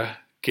Twatter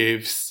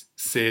gives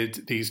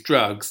Sid these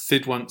drugs.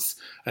 Sid wants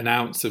an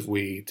ounce of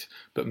weed,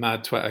 but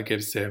Mad Twatter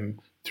gives him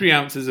 3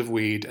 ounces of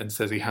weed and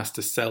says he has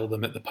to sell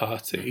them at the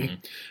party.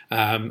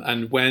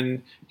 And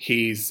when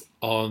he's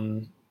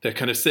they're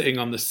kind of sitting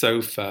on the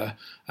sofa,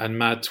 and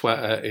Mad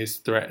Twatter is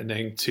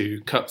threatening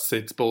to cut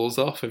Sid's balls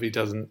off if he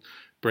doesn't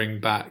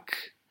bring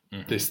back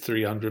this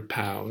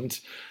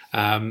 £300.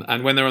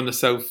 And when they're on the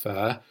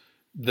sofa,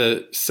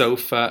 the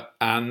sofa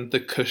and the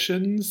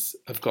cushions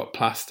have got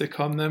plastic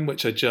on them,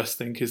 which I just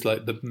think is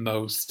like the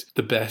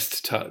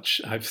best touch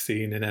I've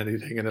seen in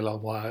anything in a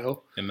long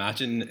while.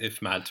 Imagine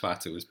if Mad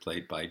Twatter was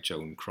played by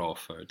Joan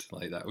Crawford,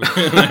 like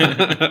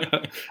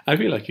that. I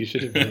feel like you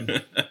should have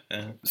been.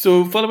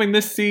 So following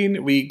this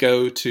scene, we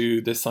go to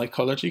the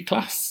psychology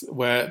class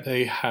where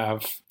they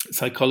have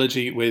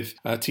psychology with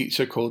a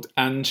teacher called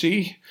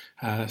Angie,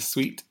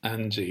 sweet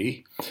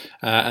Angie,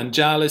 and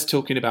Jal is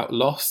talking about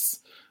loss.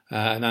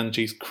 And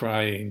Angie's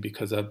crying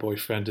because her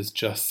boyfriend has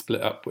just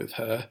split up with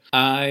her.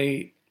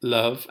 I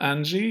love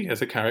Angie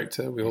as a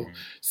character. We'll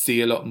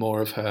see a lot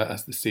more of her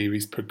as the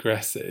series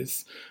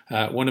progresses.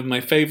 One of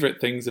my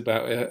favourite things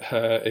about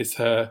her is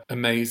her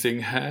amazing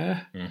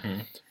hair.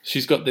 Mm-hmm.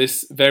 She's got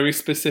this very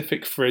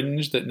specific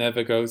fringe that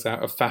never goes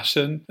out of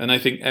fashion. And I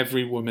think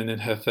every woman in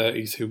her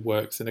 30s who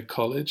works in a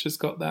college has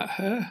got that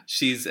hair.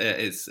 She's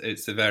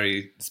it's a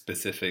very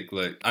specific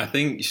look. I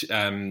think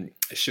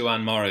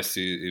Siobhan Morris,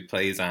 who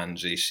plays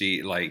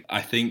Angie,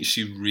 I think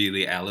she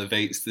really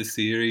elevates the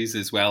series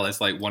as well as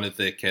like one of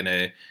the kind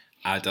of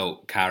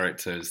adult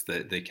characters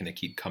that they kind of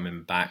keep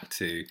coming back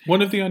to.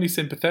 One of the only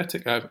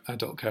sympathetic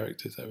adult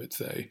characters, I would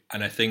say.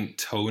 And I think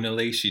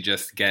tonally she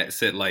just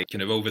gets it, like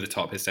kind of over the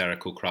top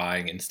hysterical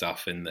crying and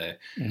stuff in the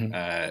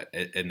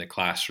in the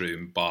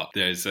classroom, but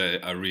there's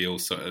a real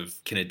sort of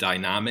kind of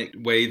dynamic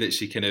way that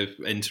she kind of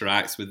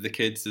interacts with the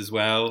kids as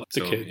well.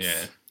 The kids.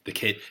 Yeah, the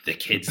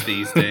kids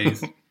these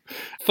days.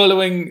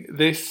 Following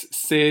this,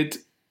 Sid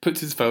puts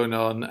his phone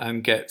on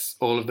and gets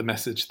all of the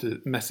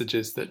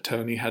messages that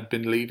Tony had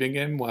been leaving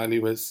him while he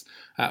was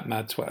at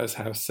Mad Twatter's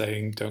house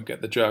saying, don't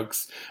get the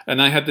drugs.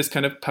 And I had this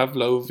kind of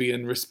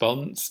Pavlovian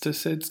response to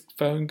Sid's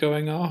phone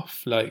going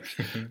off, like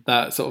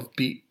that sort of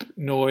beep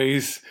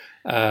noise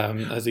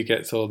as he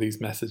gets all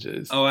these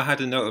messages. Oh, I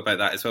had a note about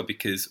that as well,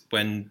 because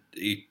when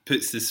he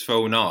puts his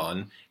phone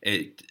on,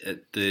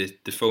 the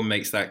phone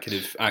makes that kind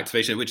of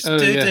activation, which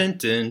is dun,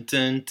 dun,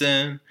 dun,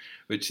 dun,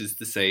 which is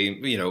the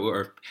same,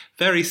 or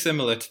very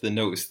similar to the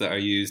notes that are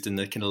used in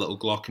the kind of little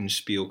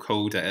glockenspiel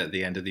coda at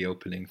the end of the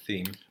opening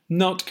theme.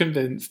 Not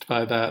convinced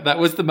by that. That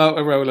was the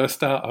Motorola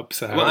startup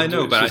sound. Well, I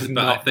know, but I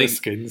think the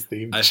Skins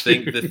theme. I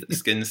think the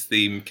Skins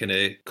theme kind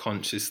of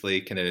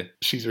consciously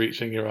She's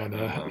reaching your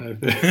honour.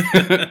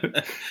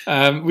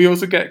 We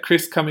also get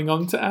Chris coming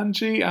on to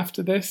Angie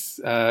after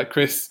this.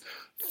 Chris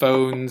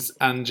phones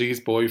Angie's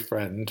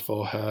boyfriend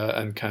for her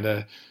and kind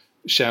of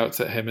shouts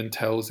at him and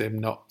tells him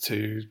not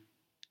to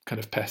kind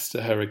of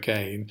pester her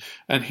again,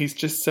 and he's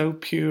just so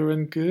pure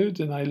and good,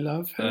 and I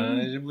love him.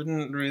 I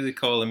wouldn't really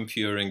call him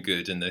pure and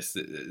good in this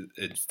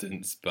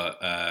instance, but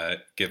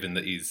given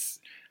that he's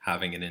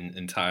having an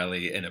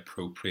entirely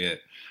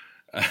inappropriate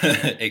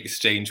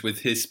exchange with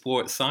his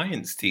sports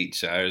science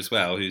teacher as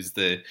well, who is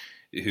the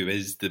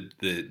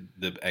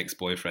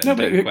ex-boyfriend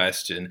in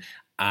question,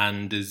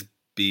 and is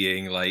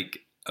being like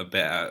a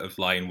bit out of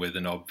line with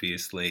an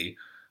obviously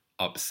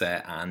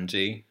upset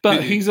Angie.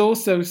 But he's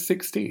also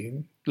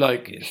 16.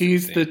 Like,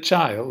 he's the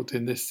child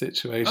in this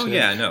situation. Oh,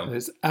 yeah, I know.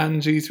 It's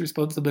Angie's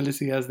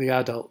responsibility as the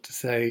adult to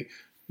say,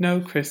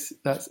 no, Chris,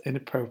 that's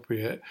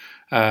inappropriate.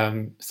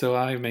 So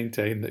I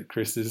maintain that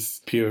Chris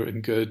is pure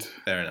and good.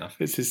 Fair enough.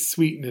 It's his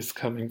sweetness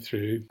coming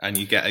through. And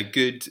you get a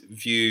good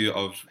view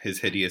of his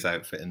hideous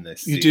outfit in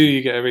this scene.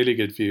 You get a really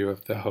good view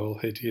of the whole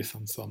hideous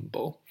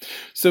ensemble.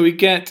 So we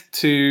get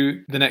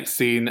to the next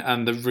scene,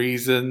 and the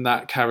reason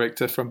that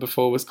character from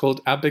before was called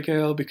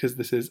Abigail, because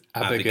this is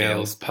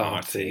Abigail's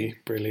party.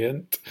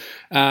 Brilliant.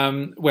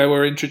 Where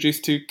we're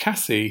introduced to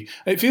Cassie.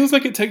 It feels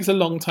like it takes a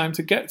long time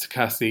to get to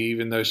Cassie,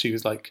 even though she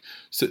was like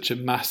such a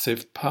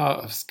massive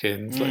part of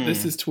Skins. Like,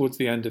 this is towards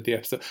the end of the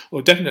episode,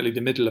 or definitely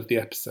the middle of the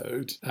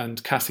episode,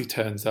 and Cassie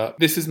turns up.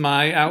 This is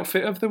my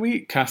outfit of the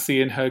week.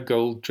 Cassie in her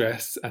gold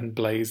dress and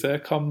blazer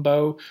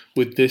combo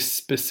with this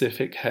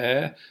specific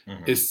hair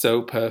is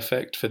so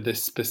perfect for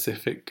this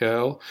specific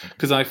girl,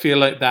 because I feel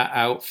like that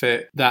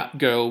outfit, that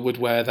girl would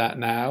wear that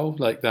now.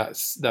 Like,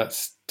 that's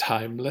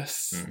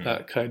timeless.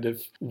 That kind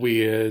of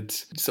weird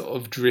sort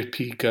of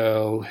drippy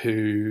girl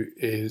who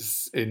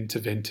is into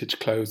vintage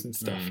clothes and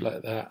stuff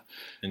like that.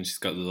 And she's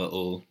got the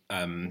little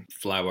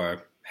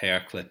flower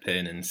hair clip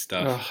in and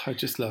stuff. Oh, I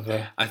just love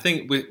her. I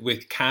think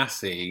with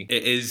Cassie,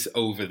 it is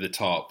over the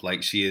top.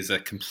 Like, she is a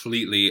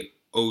completely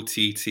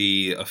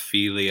OTT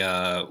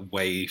Ophelia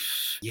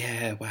waif.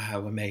 Yeah,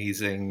 wow,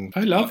 amazing.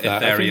 I love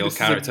that ethereal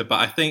character. But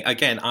I think,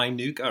 again, I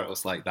knew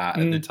girls like that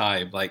at the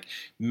time. Like,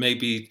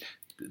 maybe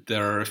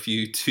there are a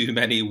few too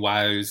many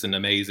wows and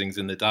amazings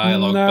in the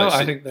dialogue. No,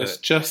 I think there's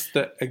just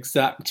the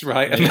exact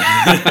right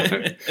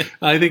amount.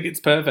 I think it's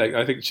perfect.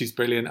 I think she's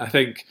brilliant. I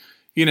think,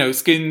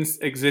 Skins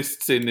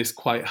exists in this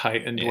quite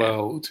heightened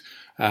world.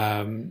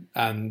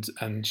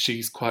 And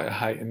she's quite a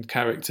heightened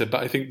character,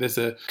 but I think there's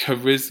a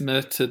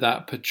charisma to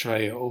that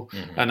portrayal,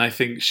 and I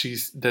think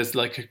there's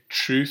like a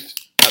truth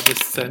at the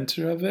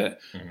center of it.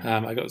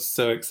 I got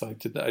so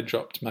excited that I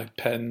dropped my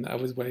pen that I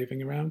was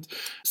waving around.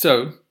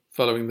 So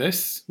following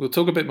this, we'll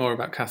talk a bit more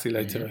about Cassie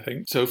later, I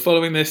think. So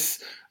following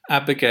this,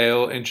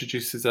 Abigail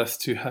introduces us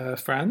to her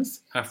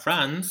friends. Her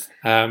friends?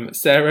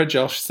 Sarah,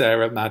 Josh,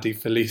 Sarah, Maddie,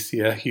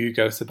 Felicia,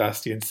 Hugo,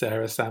 Sebastian,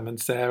 Sarah, Sam and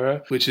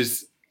Sarah, which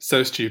is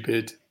so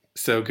stupid,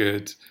 so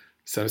good,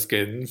 so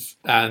Skins.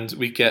 And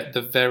we get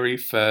the very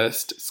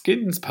first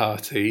Skins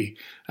party,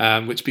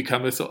 which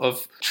become a sort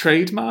of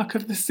trademark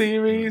of the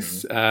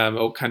series,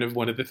 or kind of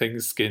one of the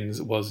things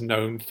Skins was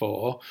known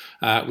for.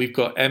 We've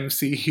got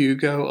MC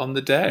Hugo on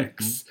the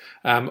decks,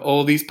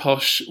 all these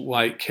posh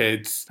white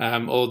kids,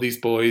 all these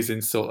boys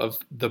in sort of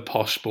the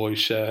posh boy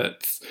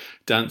shirts,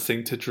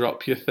 dancing to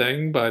Drop Your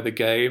Thing by The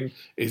Game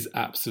is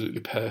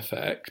absolutely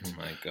perfect. Oh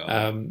my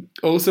God.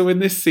 Also in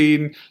this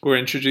scene, we're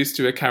introduced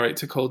to a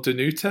character called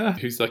Danuta,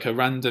 who's like a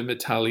random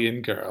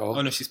Italian girl.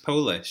 Oh no, she's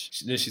Polish.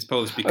 She's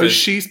Polish because...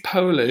 she's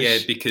Polish? Yeah,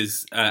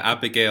 because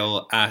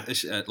Abigail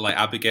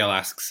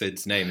asks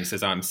Sid's name. He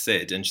says, "I'm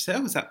Sid," and she said,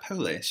 "Oh, is that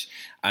Polish?"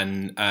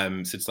 And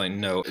Sid's like,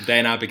 "No."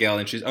 Then Abigail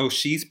introduces, "Oh,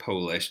 she's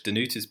Polish.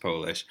 Danuta's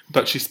Polish,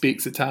 but she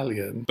speaks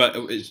Italian." But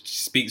she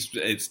speaks.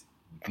 It's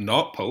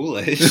not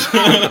Polish.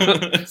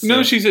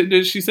 No, she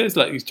says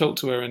like you talk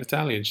to her in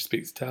Italian. She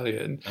speaks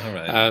Italian. All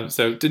right.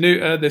 So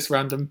Danuta, this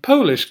random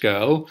Polish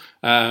girl,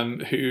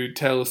 who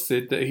tells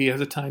Sid that he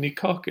has a tiny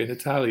cock in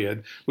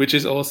Italian, which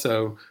is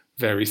also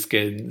very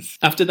Skins.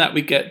 After that,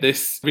 we get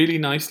this really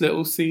nice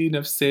little scene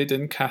of Sid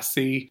and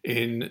Cassie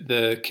in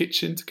the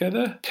kitchen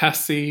together.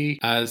 Cassie,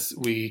 as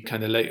we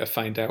kind of later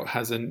find out,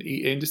 has an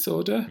eating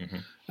disorder.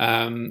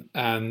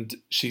 And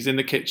she's in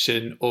the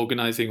kitchen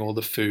organising all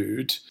the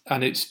food.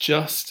 And it's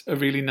just a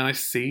really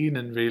nice scene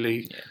and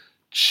really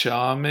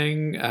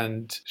charming.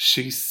 And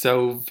she's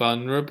so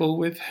vulnerable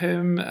with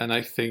him. And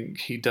I think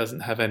he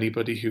doesn't have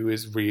anybody who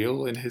is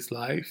real in his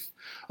life.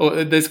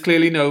 Or there's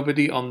clearly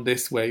nobody on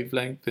this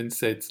wavelength in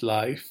Sid's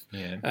life.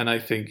 Yeah. And I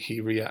think he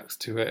reacts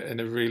to it in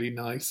a really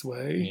nice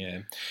way.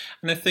 Yeah.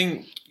 And I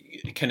think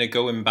kind of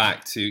going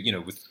back to, you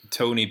know, with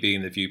Tony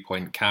being the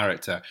viewpoint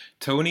character,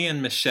 Tony and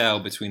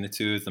Michelle, between the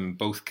two of them,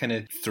 both kind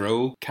of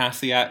throw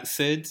Cassie at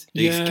Sid.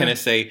 They kind of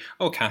say,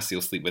 "Oh, Cassie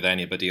will sleep with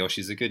anybody. Oh,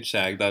 she's a good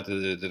shag." Da, da,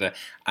 da, da, da.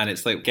 And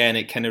it's like, again,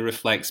 it kind of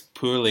reflects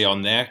poorly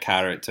on their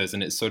characters,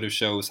 and it sort of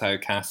shows how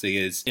Cassie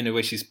is, in a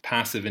way, she's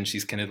passive and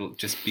she's kind of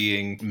just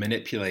being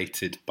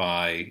manipulated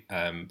by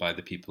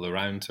the people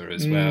around her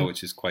as well,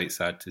 which is quite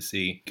sad to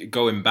see.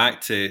 Going back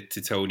to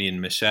Tony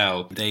and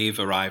Michelle, they've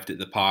arrived at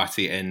the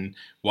party in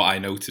what I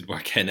noted were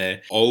kind of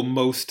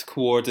almost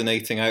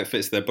coordinating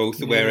outfits. They're both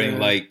wearing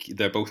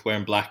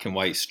black and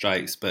white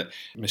stripes, but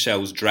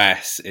Michelle's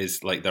dress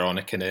is like they're on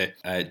a kind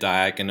of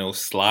diagonal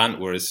slant,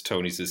 whereas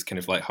Tony's is kind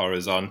of like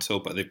horizontal,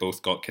 but they've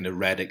both got kind of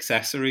red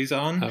accessories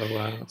on. Oh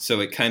wow. So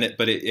it kind of,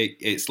 but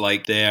it's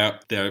like they're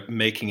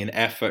making an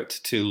effort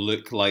to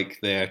look like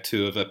they're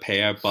two of a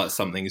pair, but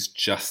something's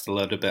just a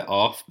little bit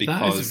off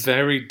because... That is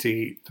very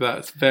deep.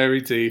 That's very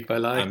deep. I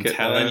like I'm it. I'm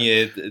telling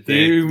you,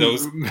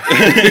 those...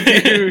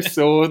 You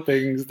saw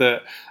things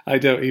that I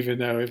don't even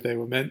know if they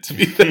were meant to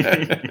be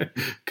there.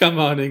 Come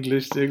on,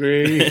 English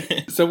degree.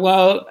 So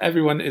while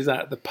everyone is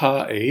at the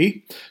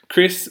party,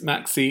 Chris,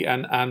 Maxi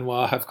and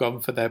Anwar have gone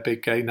for their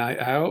big gay night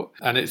out,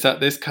 and it's at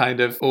this kind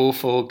of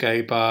awful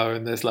gay bar,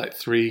 and there's like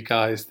 3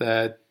 guys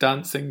there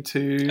dancing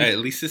to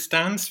Lisa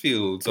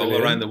Stansfield's All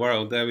Around the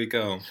World. There we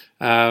go.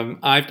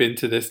 I've been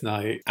to this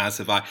night. As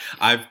have I.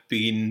 I've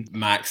been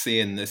Maxi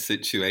in this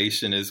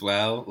situation as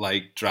well,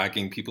 like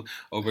dragging people.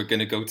 Oh, we're going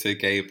to go to a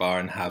gay bar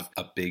and have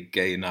a big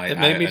gay night out. It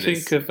made me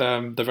think of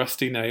the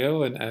Rusty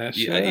Nail and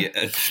Ayrshire.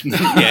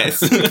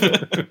 Yes.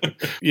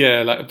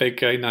 Yeah, like a big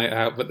gay night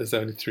out, but there's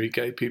only 3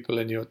 gay people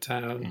in your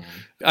town.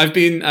 I've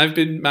been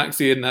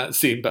Maxi in that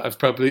scene, but I've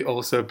probably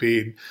also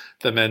been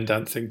the men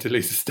dancing to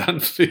Lisa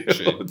Stanfield.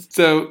 True.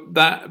 So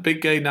that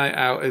big gay night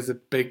out is a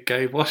big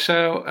gay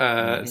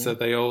washout. So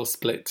they all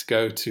split to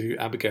go to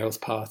Abigail's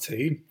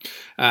party.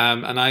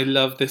 And I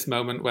love this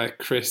moment where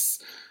Chris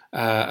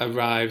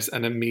arrives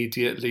and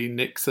immediately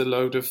nicks a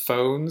load of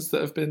phones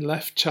that have been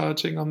left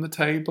charging on the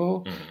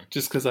table,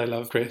 just because I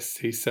love Chris.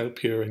 He's so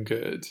pure and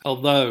good.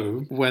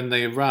 Although when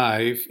they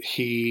arrive,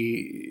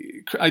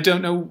 I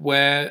don't know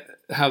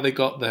how they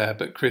got there,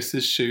 but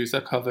Chris's shoes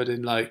are covered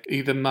in like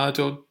either mud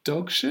or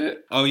dog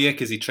shit. Oh yeah,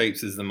 because he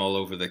traipses them all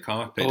over the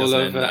carpet, all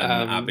over,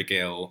 and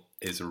Abigail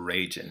is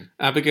raging.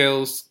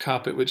 Abigail's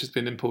carpet, which has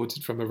been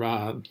imported from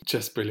Iran,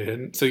 just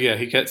brilliant. So yeah,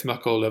 he gets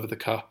muck all over the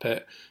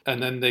carpet,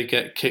 and then they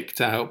get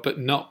kicked out, but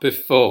not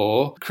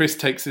before. Chris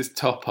takes his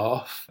top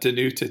off,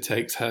 Danuta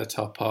takes her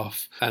top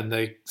off, and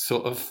they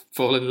sort of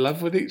fall in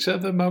love with each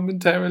other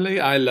momentarily.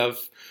 I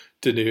love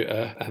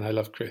Danuta and I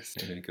love Chris.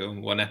 There you go.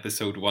 1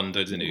 episode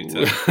wonder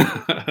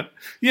Danuta.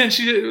 Yeah,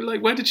 she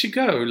like, where did she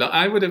go? Like,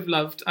 I would have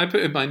loved. I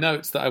put in my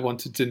notes that I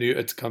wanted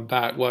Danuta to come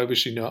back. Why was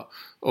she not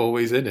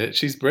always in it?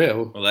 She's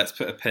brilliant. Well, let's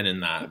put a pin in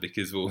that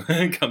because we'll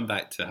come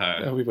back to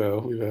her. Oh, we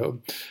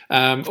will.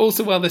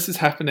 Also, while this is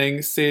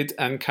happening, Sid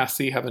and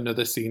Cassie have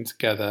another scene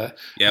together.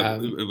 Yeah,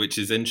 which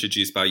is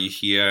introduced by, you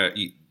hear,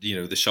 you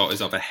know, the shot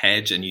is of a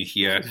hedge and you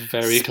hear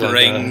very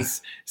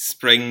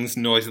springs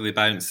noisily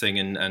bouncing,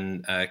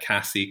 and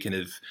Cassie kind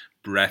of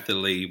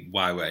breathily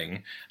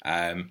wowing.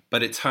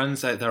 But it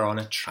turns out they're on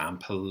a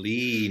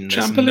trampoline.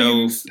 There's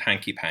no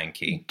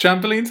hanky-panky.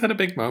 Trampolines had a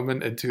big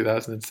moment in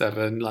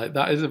 2007. Like,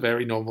 that is a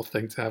very normal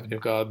thing to have in your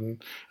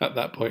garden at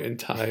that point in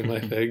time, I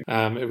think.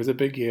 It was a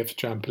big year for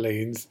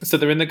trampolines. So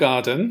they're in the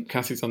garden.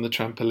 Cassie's on the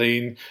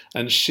trampoline,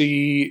 and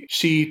she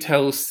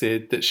tells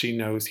Sid that she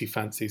knows he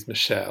fancies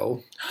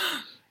Michelle.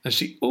 And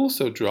she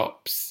also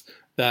drops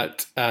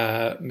that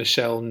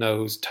Michelle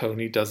knows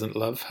Tony doesn't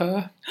love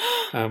her,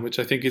 which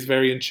I think is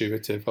very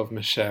intuitive of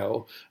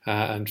Michelle,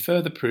 and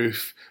further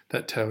proof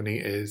that Tony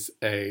is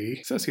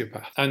a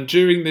sociopath. And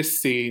during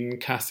this scene,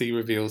 Cassie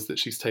reveals that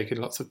she's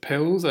taken lots of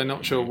pills. I'm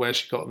not sure where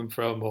she got them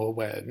from or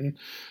when.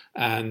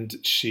 And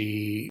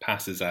she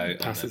passes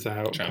out on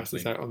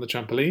the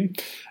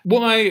trampoline.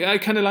 What I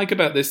kind of like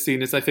about this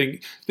scene is I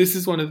think this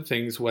is one of the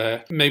things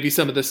where maybe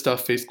some of the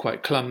stuff is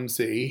quite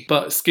clumsy,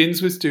 but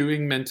Skins was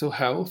doing mental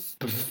health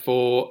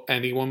before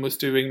anyone was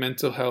doing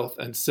mental health,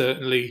 and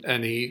certainly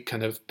any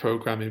kind of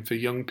programming for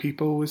young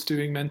people was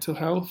doing mental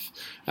health.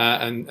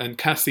 And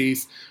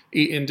Cassie's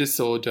eating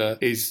disorder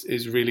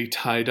is really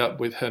tied up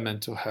with her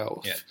mental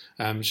health.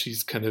 Yeah.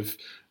 She's kind of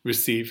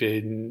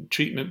receiving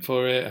treatment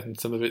for it, and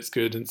some of it's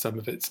good and some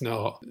of it's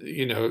not.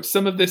 You know,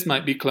 some of this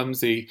might be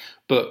clumsy,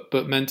 but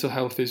mental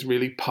health is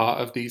really part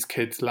of these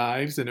kids'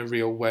 lives in a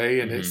real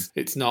way, and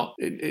it's not.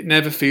 It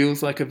never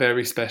feels like a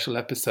very special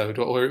episode,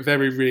 or it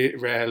very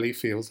rarely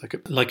feels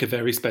like a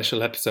very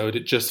special episode.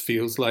 It just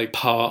feels like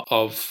part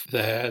of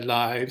their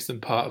lives and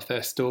part of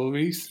their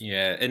stories.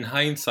 Yeah, in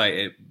hindsight,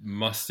 it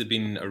must have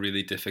been a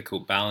really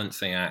difficult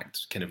balancing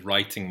act, kind of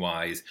writing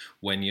wise,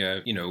 when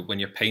you're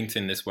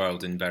painting this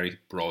world in very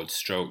broad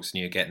strokes,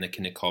 and you're getting the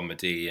kind of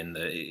comedy and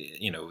the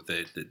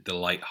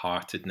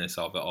lightheartedness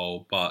of it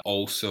all, but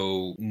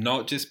also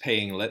not just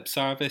paying lip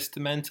service to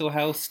mental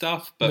health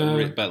stuff, but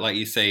but like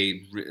you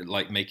say,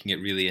 like making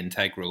it really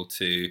integral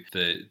to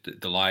the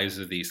lives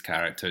of these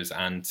characters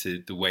and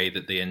to the way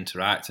that they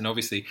interact. And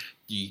obviously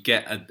you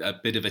get a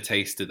bit of a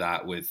taste of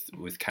that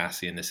with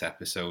Cassie in this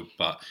episode,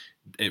 but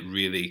it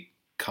really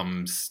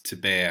comes to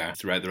bear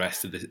throughout the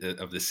rest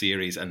of the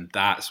series, and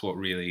that's what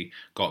really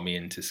got me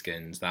into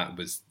Skins. That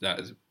was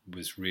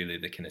really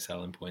the kind of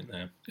selling point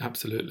there.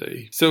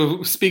 Absolutely.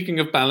 So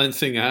speaking of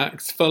balancing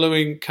acts,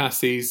 following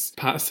Cassie's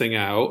passing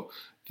out,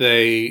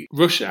 they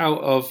rush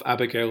out of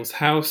Abigail's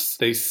house,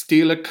 they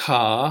steal a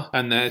car,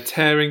 and they're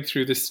tearing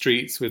through the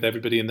streets with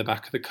everybody in the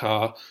back of the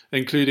car,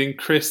 including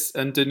Chris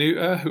and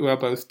Danuta, who are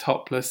both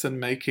topless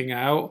and making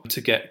out, to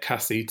get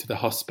Cassie to the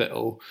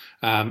hospital.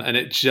 And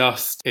it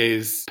just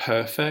is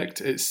perfect.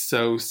 It's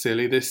so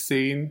silly, this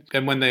scene.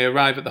 And when they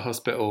arrive at the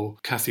hospital,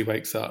 Cassie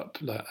wakes up.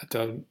 Like, I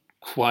don't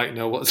quite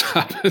know what's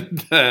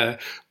happened there,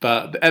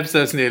 but the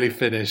episode's nearly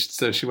finished,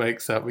 so she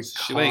wakes up.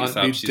 She can't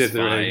be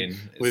dithering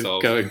with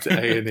going to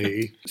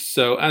A&E.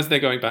 So as they're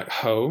going back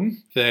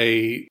home,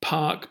 they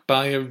park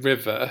by a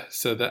river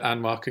so that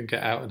Anwar can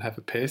get out and have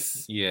a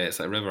piss. Yeah, it's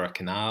like a river or a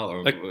canal,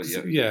 or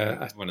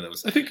one of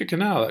those. I think a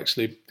canal,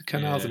 actually. The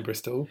canal's in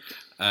Bristol.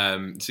 So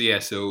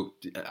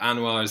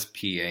Anwar's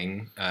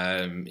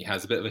peeing. He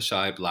has a bit of a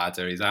shy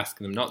bladder. He's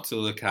asking them not to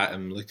look at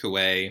him, look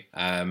away.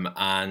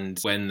 And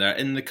when they're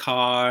in the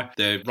car,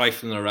 they're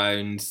rifling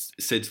around.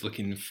 Sid's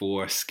looking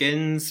for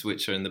skins,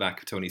 which are in the back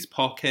of Tony's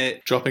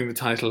pocket. Dropping the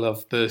title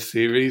of the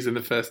series in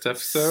the first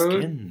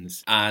episode.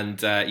 Skins.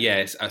 And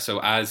so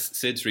as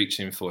Sid's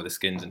reaching for the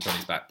skins in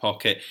Tony's back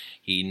pocket,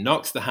 he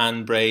knocks the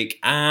handbrake,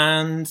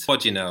 and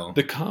what do you know?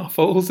 The car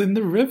falls in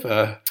the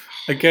river.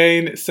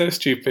 Again, so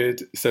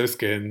stupid, so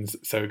Skins,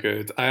 so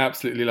good. I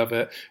absolutely love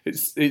it.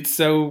 It's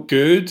so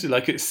good,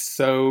 like it's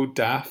so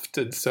daft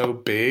and so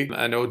big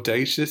and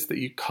audacious that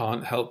you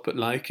can't help but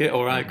like it,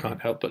 or I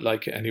can't help but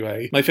like it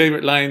anyway. My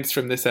favourite lines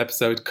from this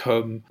episode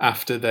come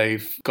after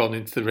they've gone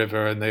into the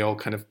river and they all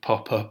kind of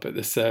pop up at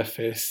the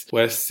surface,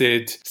 where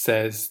Sid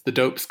says the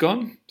dope's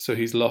gone, so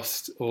he's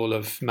lost all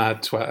of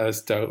Mad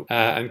Twatter's dope.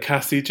 And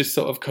Cassie just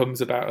sort of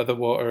comes up out of the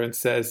water and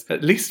says,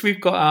 at least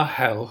we've got our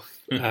health.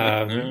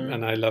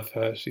 And I love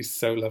her. She's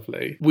so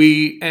lovely.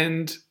 We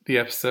end the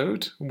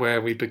episode where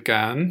we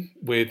began,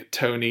 with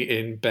Tony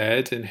in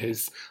bed in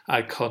his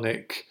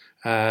iconic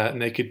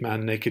naked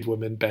man, naked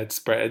woman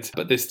bedspread,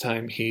 but this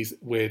time he's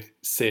with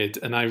Sid,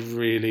 and I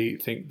really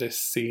think this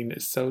scene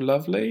is so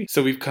lovely.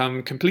 So we've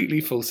come completely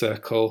full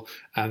circle,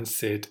 and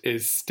Sid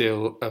is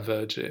still a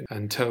virgin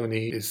and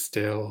Tony is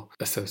still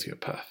a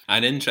sociopath.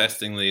 And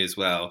interestingly as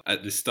well,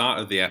 at the start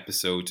of the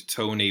episode,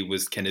 Tony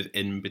was kind of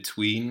in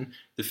between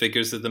the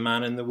figures of the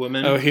man and the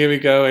woman. Oh, here we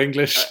go,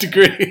 English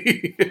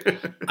degree.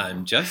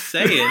 I'm just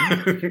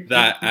saying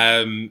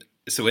that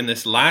so in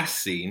this last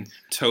scene,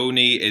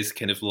 Tony is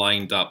kind of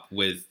lined up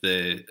with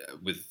the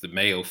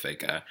male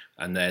figure,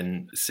 and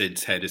then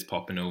Sid's head is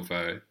popping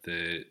over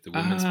the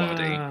woman's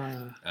body.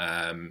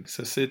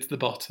 So Sid's the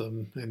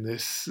bottom in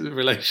this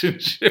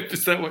relationship.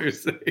 Is that what you're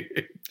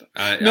saying?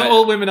 Not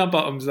all women are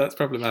bottoms. That's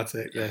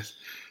problematic. Yes.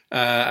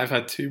 I've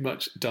had too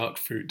much dark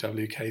fruit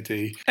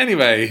WKD.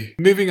 Anyway,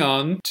 moving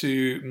on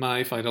to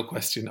my final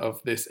question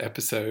of this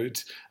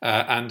episode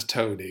and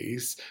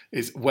Tony's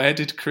is, where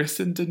did Chris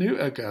and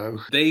Danuta go?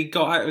 They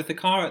got out of the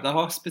car at the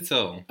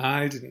hospital.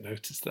 I didn't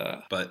notice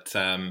that.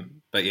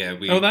 But yeah,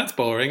 we... Oh, that's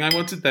boring. I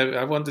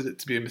wanted it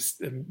to be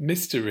a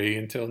mystery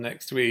until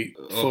next week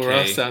for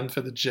us and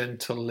for the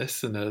gentle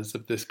listeners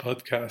of this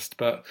podcast,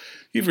 but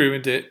you've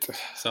ruined it.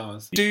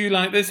 Do you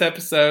like this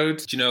episode?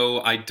 Do you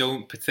know, I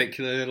don't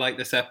particularly like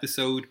this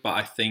episode, but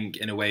I think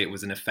in a way it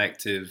was an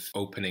effective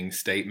opening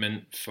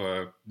statement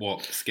for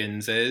what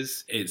Skins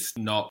is. It's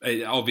not,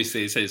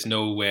 obviously it's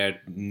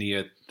nowhere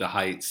near the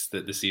heights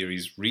that the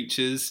series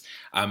reaches,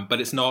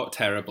 but it's not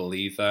terrible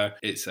either.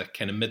 It's a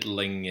kind of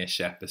middling-ish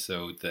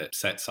episode that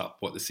sets up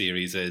what the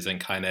series is and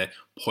kind of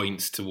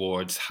points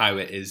towards how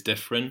it is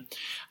different.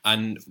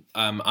 And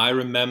I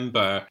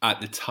remember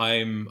at the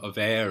time of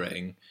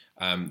airing,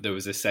 there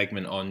was a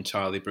segment on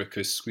Charlie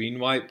Brooker's Screen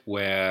Wipe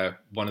where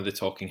one of the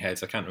talking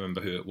heads, I can't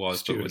remember who it was,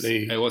 Stuart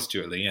Lee. It was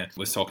Stuart Lee, yeah,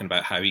 was talking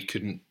about how he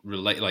couldn't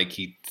relate, like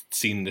he'd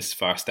seen this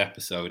first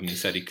episode and he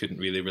said he couldn't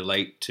really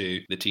relate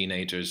to the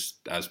teenagers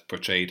as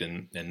portrayed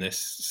in this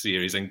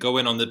series. And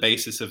going on the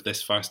basis of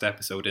this first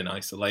episode in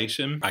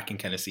isolation, I can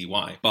kind of see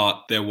why.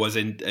 But there was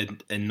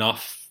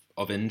enough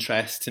of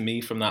interest to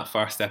me from that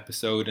first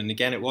episode, and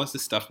again it was the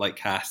stuff like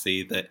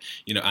Cassie that,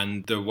 you know,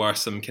 and there were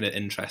some kind of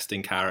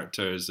interesting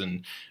characters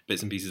and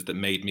bits and pieces that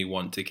made me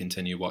want to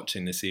continue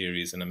watching the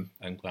series, and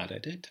I'm glad I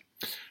did.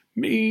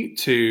 Me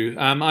too.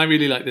 I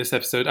really like this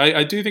episode.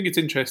 I do think it's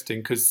interesting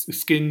because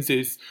Skins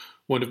is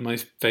one of my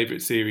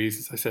favourite series,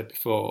 as I said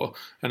before,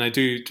 and I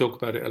do talk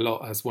about it a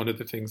lot as one of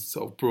the things that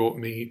sort of brought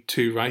me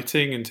to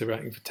writing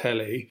for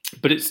telly,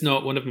 but it's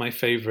not one of my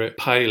favourite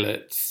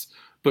pilots.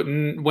 But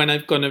when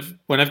I've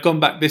gone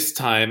back this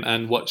time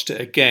and watched it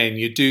again,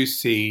 you do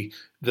see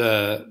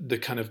the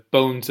kind of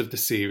bones of the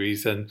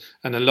series, and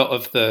a lot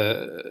of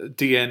the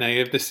DNA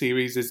of the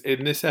series is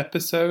in this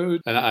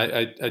episode. And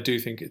I do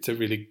think it's a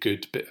really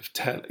good bit of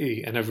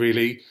telly and a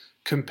really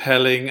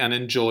compelling and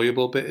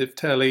enjoyable bit of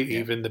telly,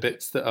 even the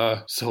bits that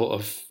are sort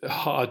of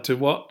hard to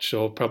watch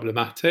or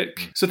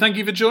problematic. So thank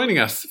you for joining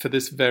us for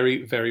this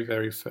very, very,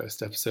 very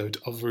first episode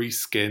of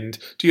Reskinned.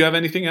 Do you have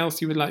anything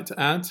else you would like to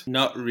add?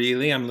 Not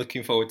really. I'm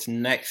looking forward to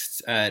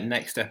next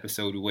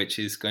episode, which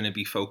is going to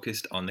be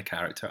focused on the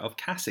character of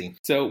Cassie.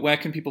 So where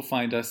can people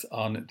find us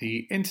on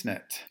the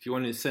internet? If you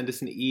want to send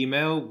us an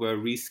email, we're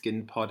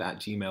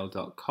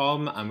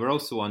reskinnedpod@gmail.com, and we're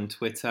also on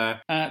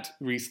Twitter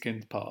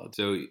 @reskinnedpod.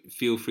 So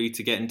feel free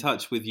to get in touch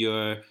with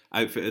your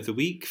outfit of the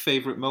week,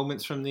 favourite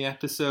moments from the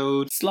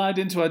episode. Slide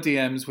into our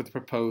DMs with a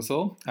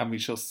proposal, and we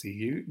shall see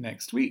you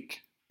next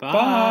week.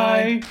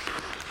 Bye!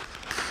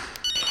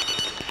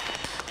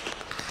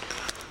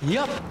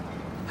 Yup.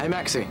 Hey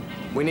Maxie,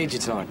 we need you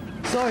tonight.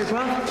 Sorry,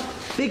 bro.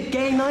 Big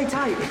gay night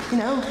out. You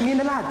know, me and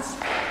the lads.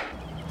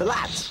 The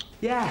lads?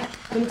 Yeah,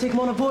 gonna take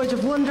them on a voyage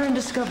of wonder and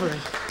discovery.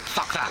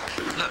 Fuck that.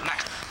 Look,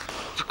 Max,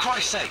 for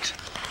Christ's sakes.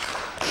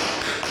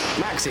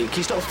 Maxie, can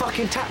you stop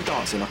fucking tap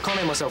dancing? I can't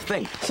hear myself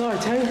think. Sorry,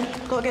 Tony.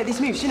 Gotta get these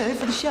moves, you know,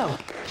 for the show.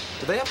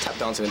 Do they have tap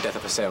dancing in Death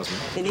of a Salesman?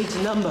 It needs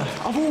a number.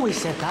 I've always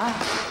said that.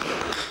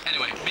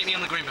 Anyway, meet me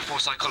on the green before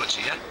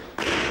psychology, yeah?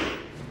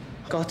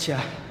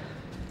 Gotcha.